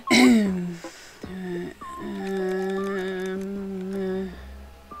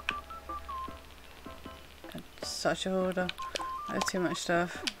 Such a hoarder. I have too much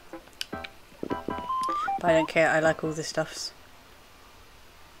stuff. But I don't care, I like all the stuffs.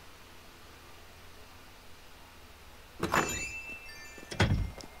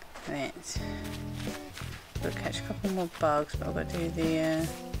 Right. We'll catch a couple more bugs, but I've got to do the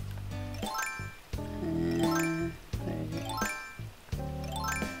where is it?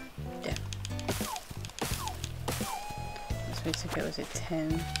 Yeah. That's what we took it, was it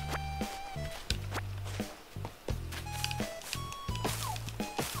 10?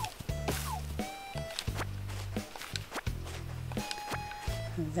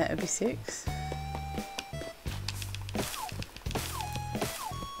 That would be 6.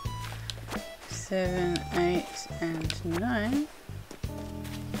 7, 8, and 9.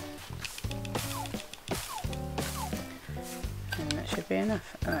 And that should be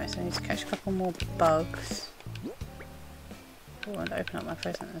enough. Alright, so I need to catch a couple more bugs. Oh, I want to open up my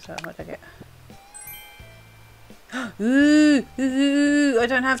present as well. What did I get? Ooh! Ooh! I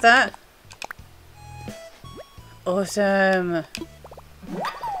don't have that! Awesome!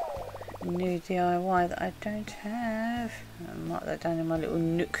 New DIY that I don't have. I'll mark that down in my little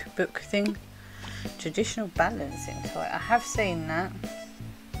nook book thing. Traditional balancing toy. I have seen that.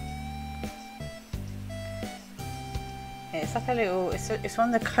 Yeah, it's like a little. It's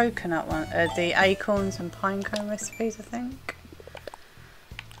one of the coconut one. The acorns and pinecone recipes, I think.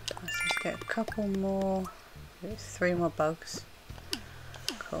 Let's just get a couple more. There's 3 more bugs.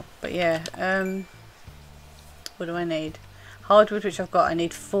 Cool. But yeah. What do I need? Hardwood, which I've got. I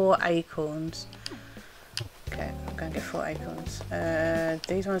need 4 acorns. Okay, I'm going to get 4 acorns.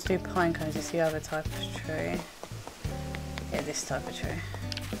 These ones do pine cones. It's the other type of tree. Yeah, this type of tree.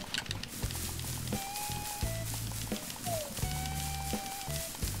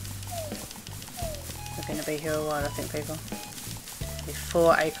 We're going to be here a while, I think, people. Need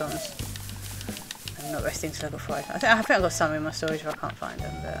 4 acorns. I'm not resting till I've got 5. I think I've got some in my storage if I can't find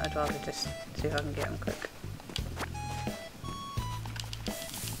them, but I'd rather just see if I can get them quick.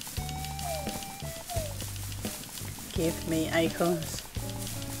 Give me acorns.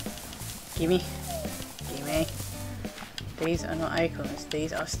 Gimme. Gimme. These are not acorns,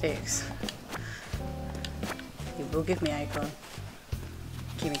 these are sticks. You will give me acorn.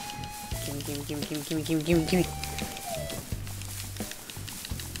 Gimme. Gimme, gimme, gimme, gimme, gimme, gimme, gimme, gimme.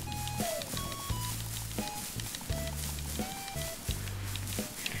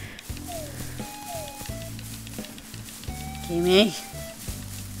 Gimme.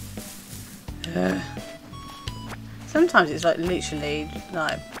 Sometimes it's like literally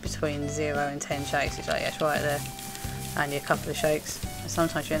like between 0 and 10 shakes. It's like, yes, right there. Only a couple of shakes. And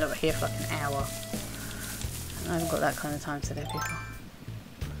sometimes you end up here for like an hour. And I haven't got that kind of time today, people.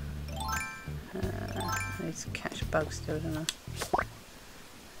 I need to catch bugs still, don't I?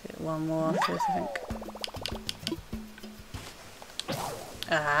 Get one more after this, I think.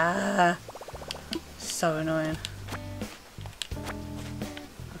 Ah! So annoying.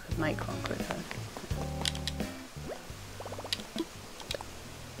 I could make one quick though.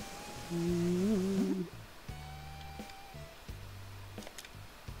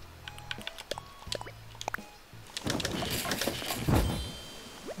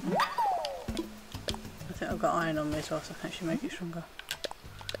 I think I've got iron on me as well, so I can actually make it stronger.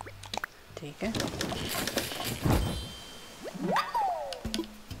 There you go.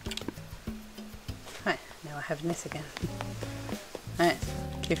 Right, now I have this again. Right,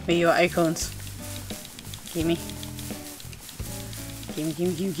 give me your acorns. Gimme. Gimme,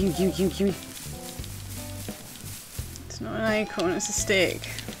 gimme, gimme, gimme, gimme, gimme, gimme. It's not an acorn, it's a stick.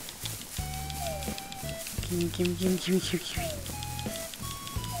 Gimme, gimme, gimme, gimme, gimme, gimme.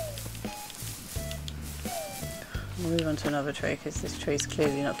 We'll move on to another tree because this tree's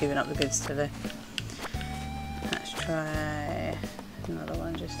clearly not giving up the goods today. Let's try another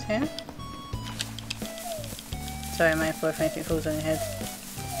one just here. Sorry, Maple, if anything falls on your head.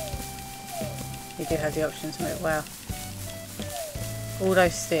 You do have the option to move. Wow. All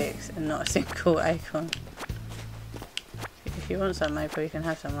those sticks and not a single acorn. If you want some, Maple, you can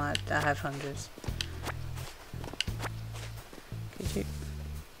have some. I have hundreds. Could you?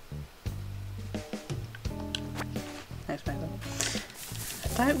 Thanks, Maple.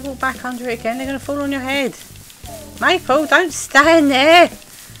 Don't walk back under it again, they're going to fall on your head. Maple, don't stand there.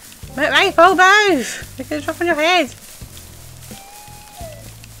 Maple, move! They're going to drop on your head.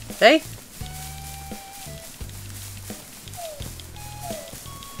 See?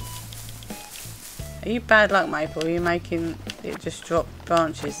 Are you bad luck, Maple? Are you making it just drop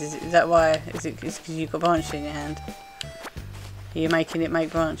branches? Is that why? Is it because you've got branches in your hand? Are you making it make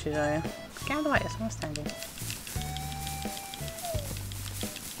branches, are you? Get out of the way, that's where I'm standing.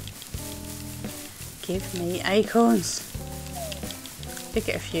 Give me acorns. I did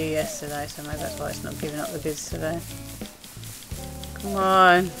get a few yesterday, so maybe that's why it's not giving up the goods today. Come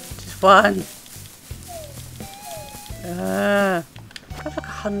on, just one. I have like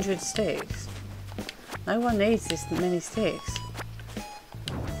 100 sticks. No one needs this many sticks.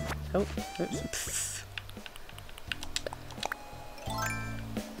 Oh, oops. Pfft.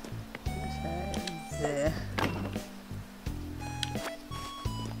 So, there.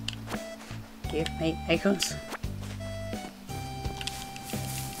 Give me acorns.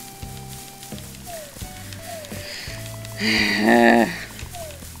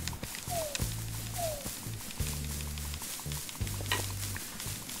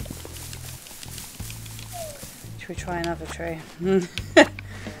 Should we try another tree?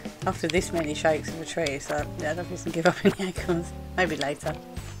 After this many shakes of a tree, so yeah, I don't think I can give up any acorns. Maybe later.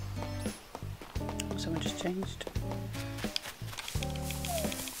 Someone just changed.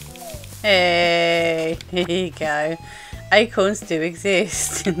 Hey, here you go. Acorns do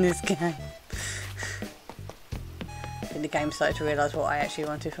exist in this game. I think the game started to realise what I actually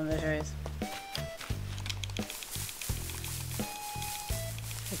wanted from the trees.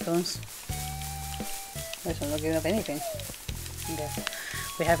 Acorns. This one's not giving up anything. Okay.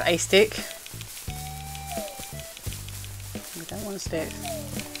 We have a stick. We don't want sticks.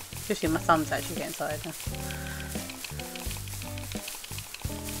 Especially my thumb's actually getting tired now.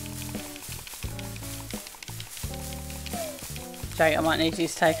 Jake, I might need you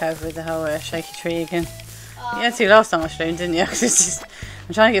to take over with the whole shaky tree again. You had to last time I streamed, didn't you? Cause it's just,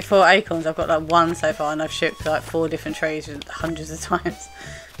 I'm trying to get 4 acorns. I've got like 1 so far, and I've shook like 4 different trees with hundreds of times.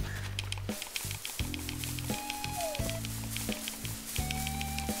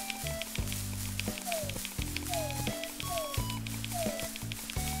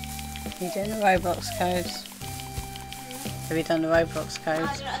 Are you doing the Roblox codes? Have you done the Roblox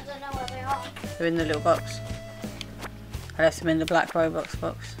codes? I don't know where they are. Oh. They're in the little box. I left them in the black Roblox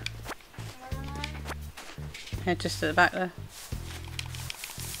box. Yeah, just at the back there.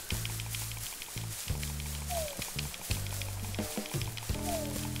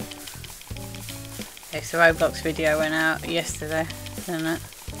 Yeah, so Roblox video went out yesterday, didn't it?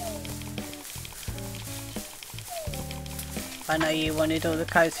 I know you wanted all the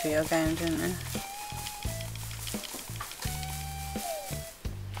codes for your game, didn't you?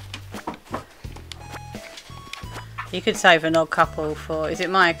 You could save an odd couple for... Is it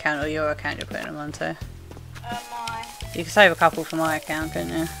my account or your account you're putting them onto? My. You could save a couple for my account, couldn't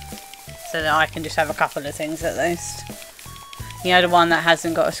you? So that I can just have a couple of things at least. You know the one that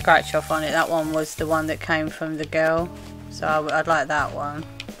hasn't got a scratch off on it? That one was the one that came from the girl. So I'd like that one.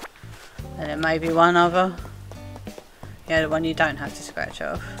 And then maybe one other. Yeah, the one you don't have to scratch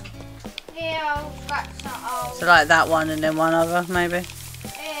off. Yeah, I'll scratch that off. So like that one and then one other, maybe.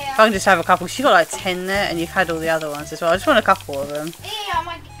 Yeah. If I can just have a couple. She got like 10 there and you've had all the other ones as well. I just want a couple of them. Yeah, I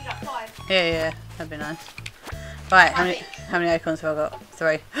might give you like 5. Yeah, that'd be nice. Right, how many acorns have I got?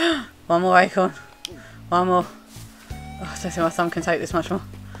 3. One more acorn. One more. Oh, I don't think my thumb can take this much more.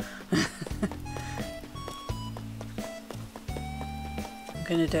 I'm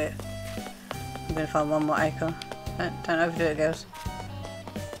gonna do it. I'm gonna find one more acorn. Don't overdo it, girls.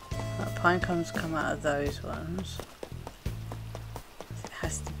 Right, pine cones come out of those ones. It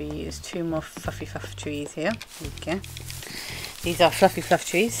has to be. There's 2 more fluffy fluff trees here. Okay. These are fluffy fluff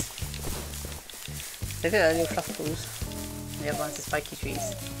trees. Look at those little fluff balls. The other ones are spiky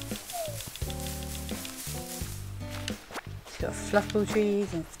trees. It's got fluff ball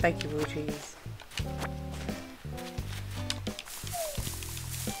trees and spiky ball trees.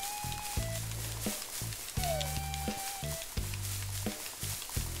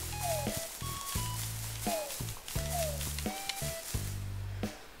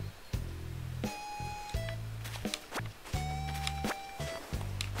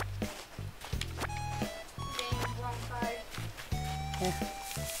 Yeah.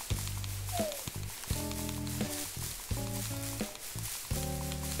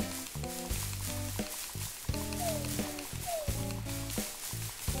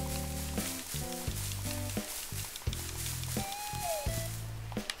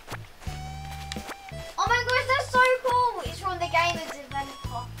 Oh my gosh, that's so cool! It's from the Game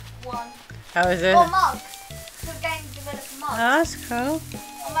Developer one. How is it? Or mugs. It's the Game Developer mugs. Oh, that's cool.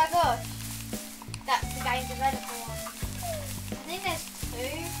 Oh my gosh. That's the Game Developer one. I think there's 2.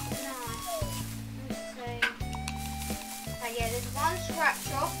 No. There's 2. Oh yeah, there's one scratch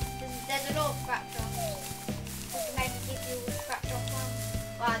off. There's a lot of scratch offs. We can maybe give you a scratch off one.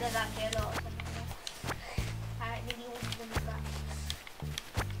 Wow, there's actually a lot of them. Apparently all of them are scratch.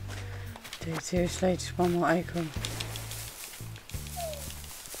 Dude, seriously, just one more acorn.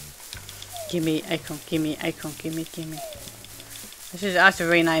 Gimme acorn, gimme acorn, gimme. I have to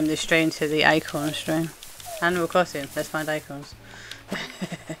rename this stream to the acorn stream. Animal Crossing, let's find acorns.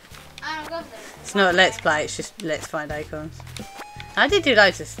 Animal Crossing. It's not let's play, it's just let's find acorns. I did do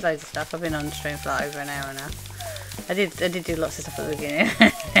loads of stuff. I've been on stream for like over an hour now. I did do lots of stuff at the beginning.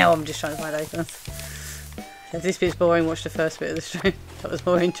 Now I'm just trying to find acorns. If this bit's boring, watch the first bit of the stream. That was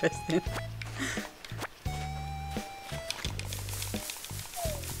more interesting.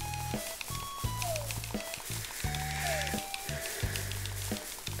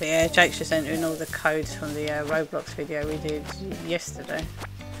 But yeah, Jake's just entering all the codes from the Roblox video we did yesterday.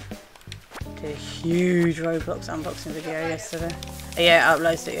 Did a huge Roblox unboxing video yesterday. Yeah,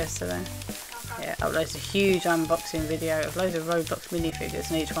 uploaded it yesterday. Yeah, uploads a huge unboxing video of loads of Roblox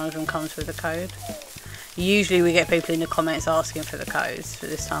minifigures and each one of them comes with a code. Usually we get people in the comments asking for the codes, but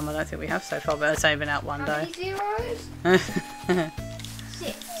this time I don't think we have so far, but it's only been out one day. How many zeros?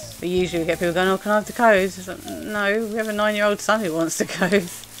 6. But usually we get people going, oh, can I have the codes? It's like, no, we have a 9-year-old son who wants the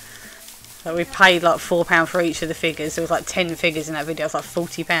codes. Like we paid like £4 for each of the figures. There was like 10 figures in that video. It was like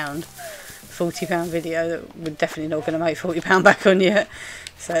 £40. £40 video that we're definitely not going to make £40 back on yet.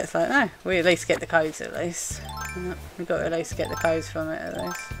 So it's like, no, we at least get the codes at least. We've got to at least get the codes from it at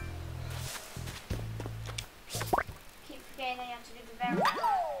least. Keep forgetting I have to do the verify.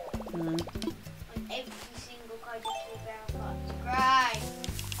 On every single code you have to do verify.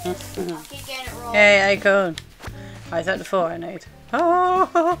 It's great. I keep getting it wrong. Yay, acorn. Right, is that the 4 I need?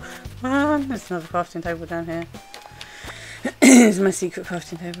 Oh, there's another crafting table down here. It's my secret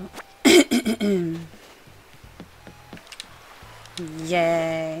crafting table.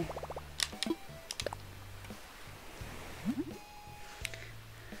 Yay.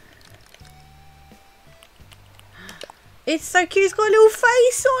 It's so cute, it's got a little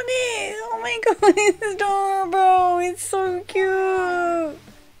face on it. Oh my god, it's adorable. It's so cute. Oh,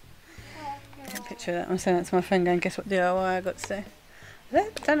 picture of that. I'm sending that to my friend going, guess what DIY I got to do. I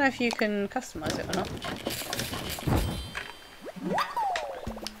don't know if you can customise it or not.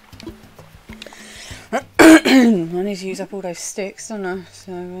 I need to use up all those sticks, don't I?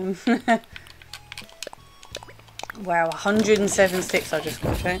 So, wow, 107 sticks I just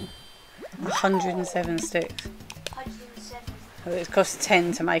got, right? 107 sticks. 107. So it costs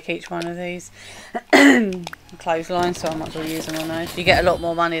 10 to make each one of these clotheslines, so I might as well use them on those. You get a lot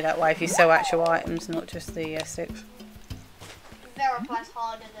more money that way if you sell actual items, not just the sticks. Verify's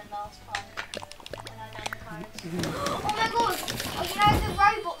harder than last time when I done the codes. Oh my god! Oh, you know the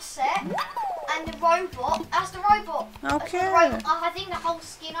robot set and the robot? That's the robot. Okay. That's the robot. I think the whole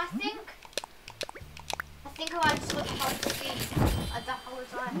skin, I think I might have switched the whole skin. The whole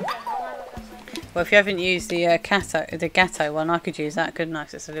time. Yeah, oh my god, that's so good. Well, if you haven't used the Gatto one, I could use that, couldn't I?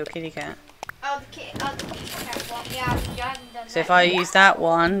 'Cause it's a little kitty cat. Oh, the kitty cat one. Yeah, I haven't done So that if I yet. use that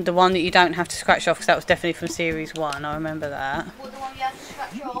one, the one that you don't have to scratch off, because that was definitely from series 1, I remember that. Well, the one you have to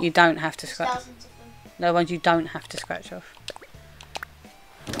scratch off. You don't have to scratch. Thousands of them. No, ones you don't have to scratch off.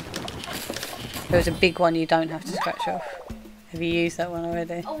 There was a big one you don't have to scratch off. Have you used that one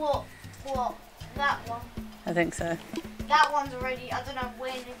already? Oh, what? That one. I think so. That one's already, I don't know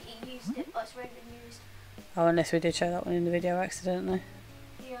when you used it, but it's already been used. Oh, unless we did show that one in the video accidentally.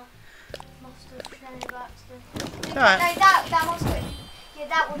 Yeah. Must have shown it by accident. Alright. No, that must have, yeah,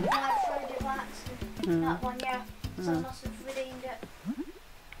 that one might have showed it by accident. That one, yeah. So I must have redeemed it.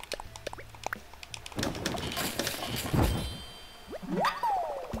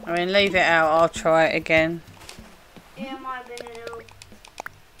 I mean, leave it out, I'll try it again. Yeah, it might have been a little.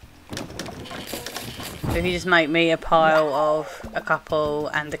 So if you just make me a pile of a couple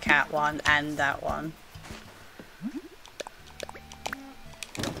and the cat one and that one.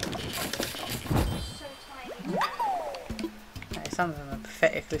 So tiny. Okay, some of them are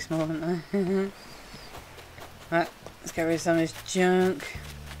pathetically small, aren't they? Right, let's get rid of some of this junk.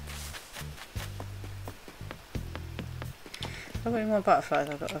 I've got any more butterflies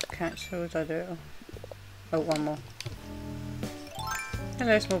I've got to catch, or would I do it all? Oh, one more.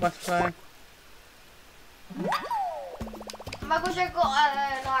 Hello, small butterfly. Oh my gosh, I got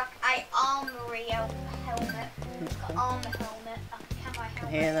like a armory helmet. An armor helmet, like a camo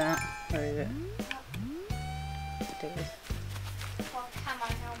helmet. Hear that? Where is it? Do this. Well, camo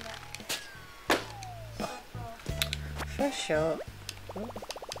helmet. First shot.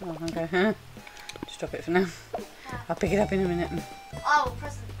 Oh, okay. Just drop it for now. I'll pick it up in a minute. Oh,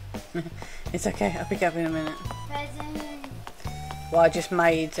 present. It's okay, I'll pick it up in a minute. Present. Well, I just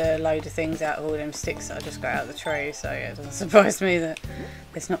made a load of things out of all them sticks that I just got out of the tree, so yeah, it doesn't surprise me that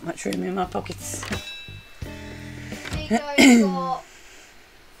there's not much room in my pockets. Nico's got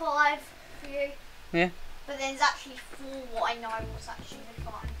 5 for you. Yeah? But then there's actually 4 what I know was actually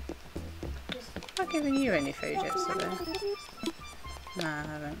fine. I've not given you any food yesterday. No, I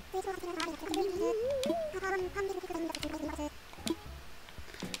haven't.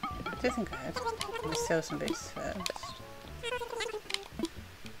 I do think I had. Let's sell some bits first.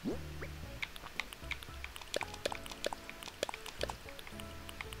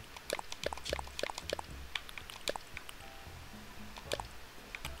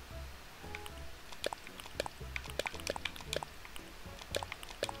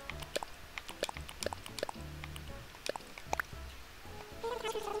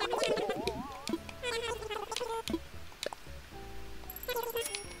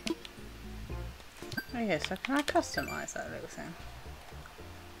 Oh yeah, so can I customise that little thing?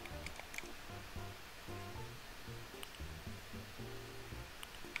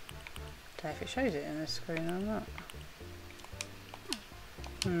 Don't know if it shows it in the screen or not.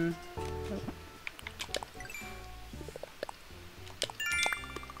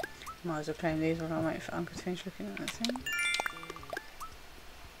 Might as well claim these while I wait for Uncle to finish looking at that thing.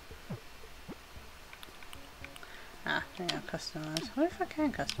 Ah, yeah, customise. What if I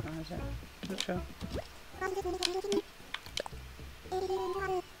can customise it? Not sure.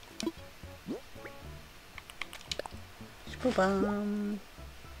 Bum.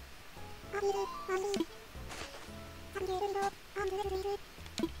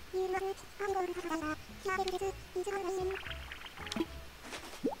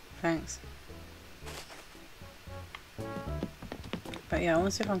 Thanks. But yeah, I want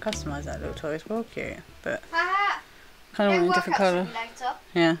to see if I can customise that little toy. It's well cute, but kind of want a different colour. Later.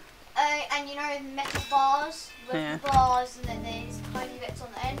 Yeah. And you know the metal bars with the bars, and then there's tiny bits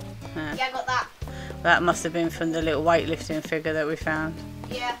on the end. Yeah, I got that. That must have been from the little weightlifting figure that we found.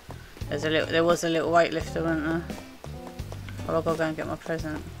 Yeah. There was a little weightlifter, wasn't there? Oh, I'll go and get my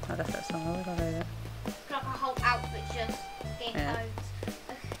present. I left that somewhere. Where did I leave it? Like a whole outfit just getting clothes.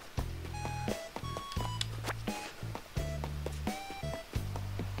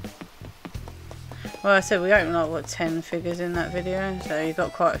 Well, I said we opened like what 10 figures in that video, so you've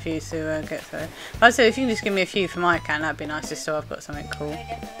got quite a few to get through. But I said if you can just give me a few for my account, that'd be nice, just so I've got something cool.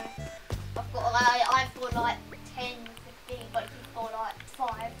 Yeah, definitely. I've got like 10, 15, but you've got like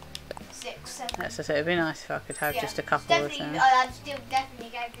 5, 6, 7. That's just it. It'd be nice if I could have just a couple or something. I'd still definitely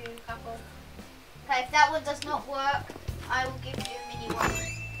give you a couple. Okay, if that one does not work, I will give you a mini one.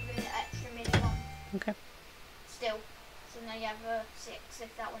 Give you an extra mini one. Okay. Still. So now you have a 6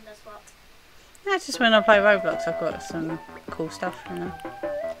 if that one does work. Yeah, just when I play Roblox, I've got some cool stuff, you know.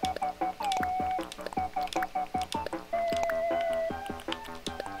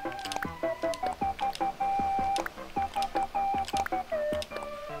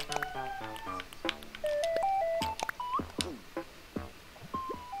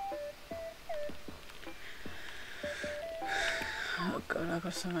 Oh god, I've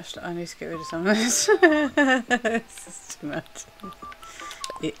got so much. I need to get rid of some of this. This is too much.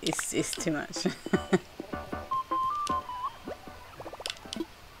 It's too much.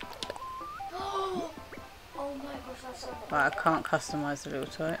 Oh my gosh, that's so cool. Right, I can't customise the little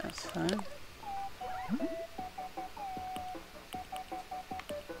toy, that's fine.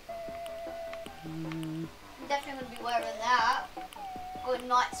 I'm definitely going to be wearing that. I've got a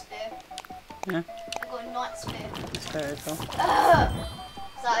night spear. Yeah, I've got a night spear. it's very cool.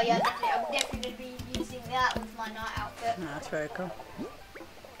 So yeah, I'm definitely going to be using that with my night outfit. No, that's very cool.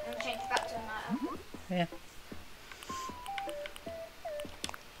 I'm change it back to a night outfit. Yeah.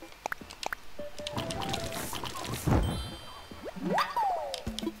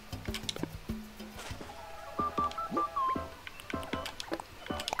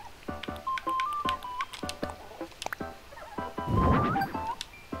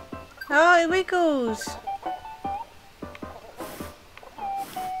 Oh, it wiggles!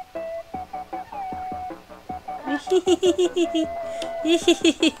 I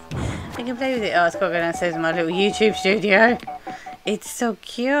can play with it. Oh, it's got to go downstairs in my little YouTube studio. It's so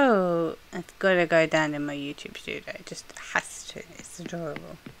cute. It's got to go down in my YouTube studio. It just has to. It's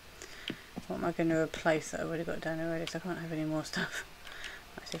adorable. What am I going to replace that I've already got down there already? So I can't have any more stuff.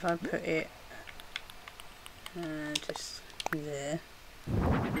 Right, so if I put it just there,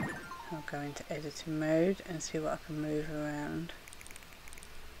 I'll go into editing mode and see what I can move around.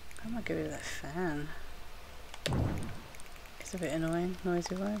 I might get rid of that fan. It's a bit annoying,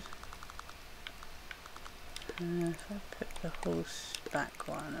 noisy wise. If I put the horse back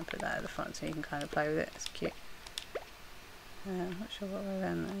one and put that at the front so you can kind of play with it, it's cute. I'm not sure what way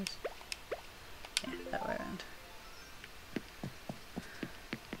around that is. Yeah, that way around.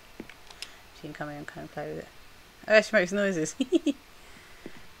 So you can come in and kind of play with it. Oh, it makes noises.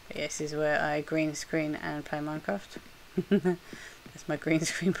 But yes, this is where I green screen and play Minecraft. That's my green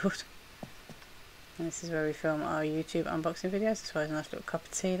screen board. And this is where we film our YouTube unboxing videos. That's why there's a nice little cup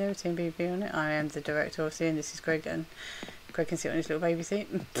of tea there with TeamBBB on it. I am the director obviously, and this is Greg, and Greg can sit on his little baby seat.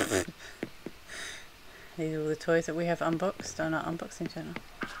 These are all the toys that we have unboxed on our unboxing channel.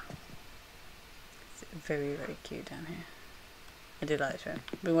 It's very, very cute down here. I do like this room.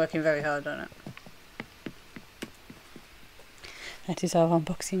 Been working very hard on it. That is our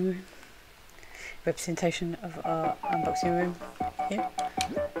unboxing room. Representation of our unboxing room here.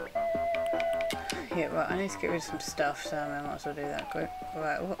 Yeah, right, I need to get rid of some stuff, so I might as well do that quick.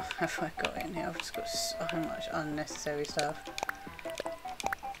 Right, what have I got in here? I've just got so much unnecessary stuff.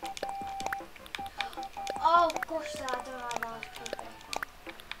 Oh gosh, I don't know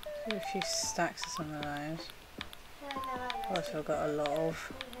how A few stacks of some of those. Also, I've got a lot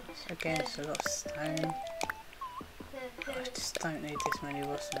of, again, just a lot of stone. I just don't need this many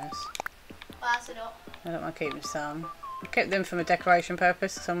rottenness. That's a lot. I don't mind keeping some. I kept them from a decoration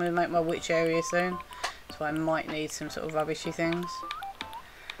purpose because I'm going to make my witch area soon. So I might need some sort of rubbishy things.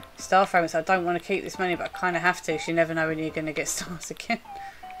 Star fragments, I don't want to keep this many, but I kind of have to because you never know when you're going to get stars again.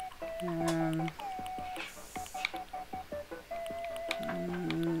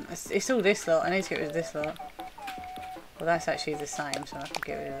 It's all this lot. I need to get rid of this lot. Well, that's actually the same, so I can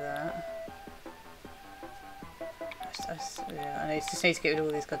get rid of that. Yeah, I just need to get rid of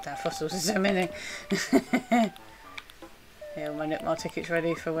all these goddamn fossils. There's so many. Yeah, my ticket's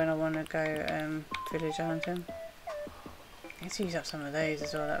ready for when I want to go village hunting. I need to use up some of these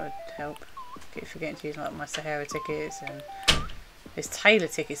as well. That would help. Keep forgetting to use like my Sahara tickets and there's Taylor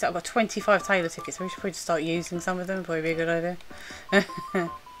tickets. I've got 25 Taylor tickets. So we should probably just start using some of them. Probably be a good idea. Yeah,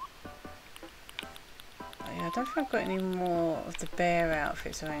 I don't think I've got any more of the bear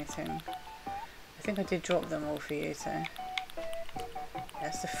outfits or anything. I think I did drop them all for you, so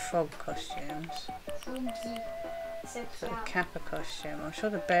that's the frog costumes. So the kappa costume. I'm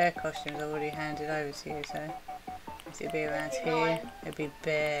sure the bear costume's already handed over to you, so it'll be around here. It'll be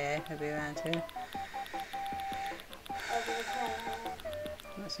bear. It'll be around here.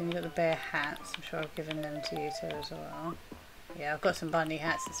 So you've got the bear hats. I'm sure I've given them to you too as well. Yeah, I've got some bunny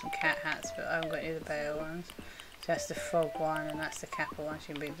hats and some cat hats, but I haven't got any of the bear ones. So that's the frog one and that's the kappa one. So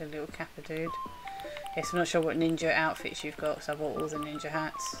you can be the little kappa dude. Yes, I'm not sure what ninja outfits you've got, so I bought all the ninja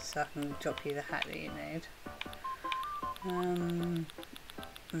hats, so I can drop you the hat that you need. And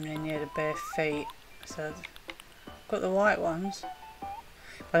then yeah, the bare feet. So I've got the white ones.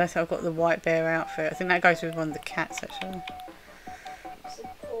 But I don't think I've got the white bear outfit. I think that goes with one of the cats actually.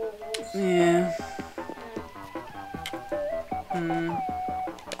 Yeah.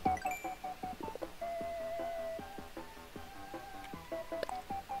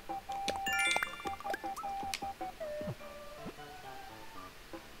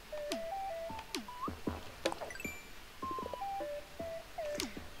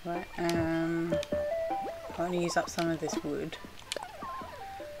 Right, I'm going to use up some of this wood.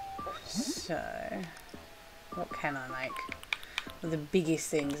 So, what can I make? Well, the biggest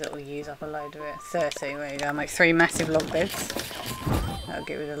things that will use up a load of it. 30, there you go. I'll make 3 massive log beds. That'll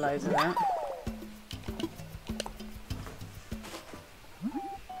get rid of loads of that.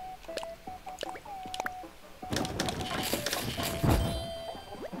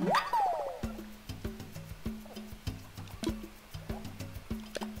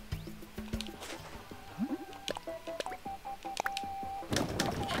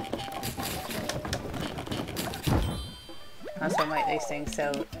 I'll make these things,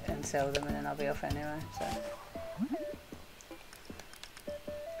 sell them, and then I'll be off anyway. So,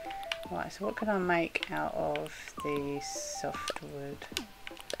 right. So what can I make out of the softwood?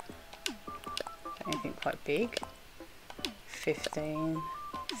 Anything quite big? 15,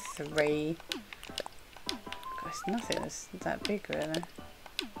 3. Gosh, nothing that's that big really.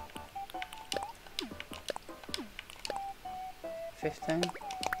 15.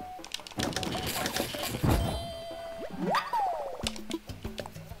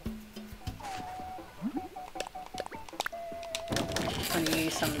 You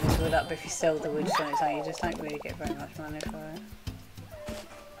use some of this wood up, but if you sell the wood on its own, you just don't really get very much money for it.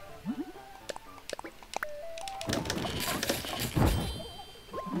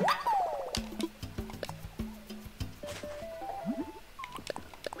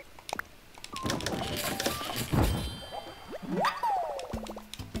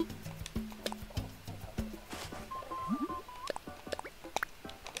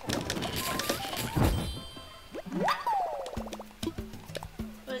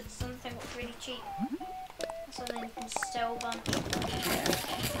 Cheap. So then you can sell a bunch. Yeah.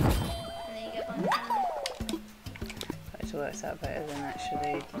 And then you get a bunch of money. Which works out better than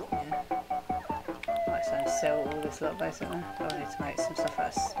actually, yeah. Right, so sell all this lot basically. So I need to make some stuff out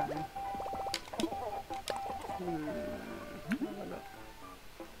of stone.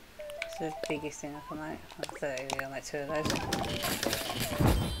 It's the biggest thing I can make. Oh, 30, I'll make 2 of those.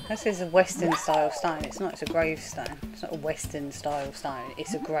 This is a Western style stone. It's not, it's a gravestone. It's not a Western style stone.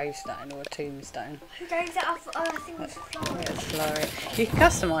 It's a gravestone or a tombstone. Who gave that up? Oh, I think it's flowery. Yeah, it's flowery. You can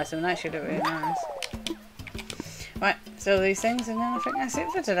customise them and actually look really nice. Right, so all these things, and then I think that's it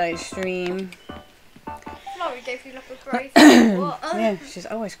for today's stream. Flowery gave you like a grave. What? Yeah, she's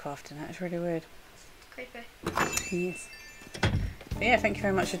always crafting that. It's really weird. Creepy. Yes. But yeah, thank you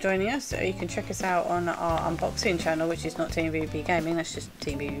very much for joining us. You can check us out on our unboxing channel, which is not TeamBBB Gaming, that's just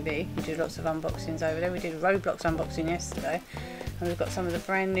TeamBBB. We do lots of unboxings over there. We did a Roblox unboxing yesterday, and we've got some of the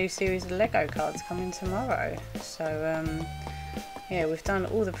brand new series of Lego cards coming tomorrow. So yeah, we've done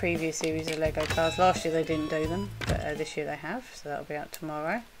all the previous series of Lego cards. Last year they didn't do them, but this year they have, so that'll be out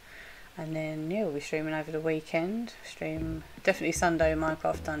tomorrow. And then yeah, we'll be streaming over the weekend. Stream definitely Sunday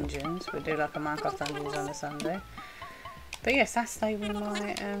Minecraft Dungeons. We'll do like a Minecraft Dungeons on a Sunday. But yeah, Saturday we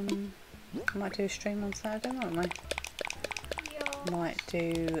might do a stream on Saturday, mightn't we? Yeah. Might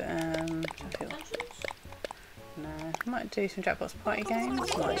do no, might do some Jackbox Party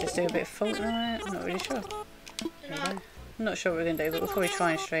games. Might just do a bit of Fortnite. I'm not really sure. I'm not sure what we're gonna do, but we'll probably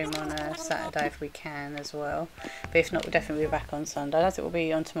try and stream on Saturday if we can as well. But if not, we'll definitely be back on Sunday. I don't think we'll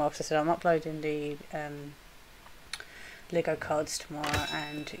be on tomorrow because I said I'm uploading the Lego cards tomorrow,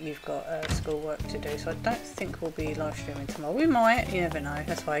 and you've got schoolwork to do, so I don't think we'll be live streaming tomorrow. We might, you never know.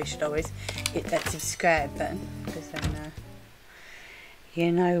 That's why you should always hit that subscribe button, because then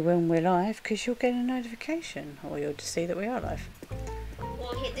you know when we're live, because you'll get a notification, or you'll just see that we are live.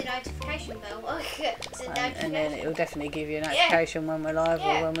 Or hit the notification bell. Oh, and then it'll definitely give you a notification when we're live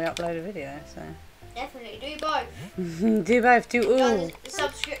or when we upload a video. So definitely do both. Do both. Do all. The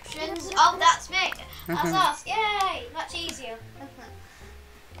subscriptions. Oh, that's me. That's us. Yay! Much easier.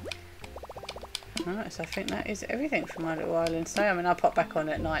 Alright, so I think that is everything for my little island today. I mean, I'll pop back on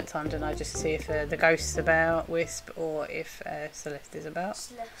at night time, don't I, just to see if the ghost's about, Wisp, or if Celeste is about.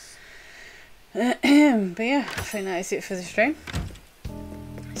 Celeste. But yeah, I think that is it for the stream.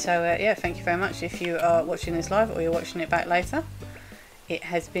 So yeah, thank you very much if you are watching this live or you're watching it back later. It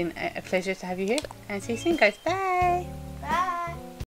has been a pleasure to have you here, and see you soon guys, bye!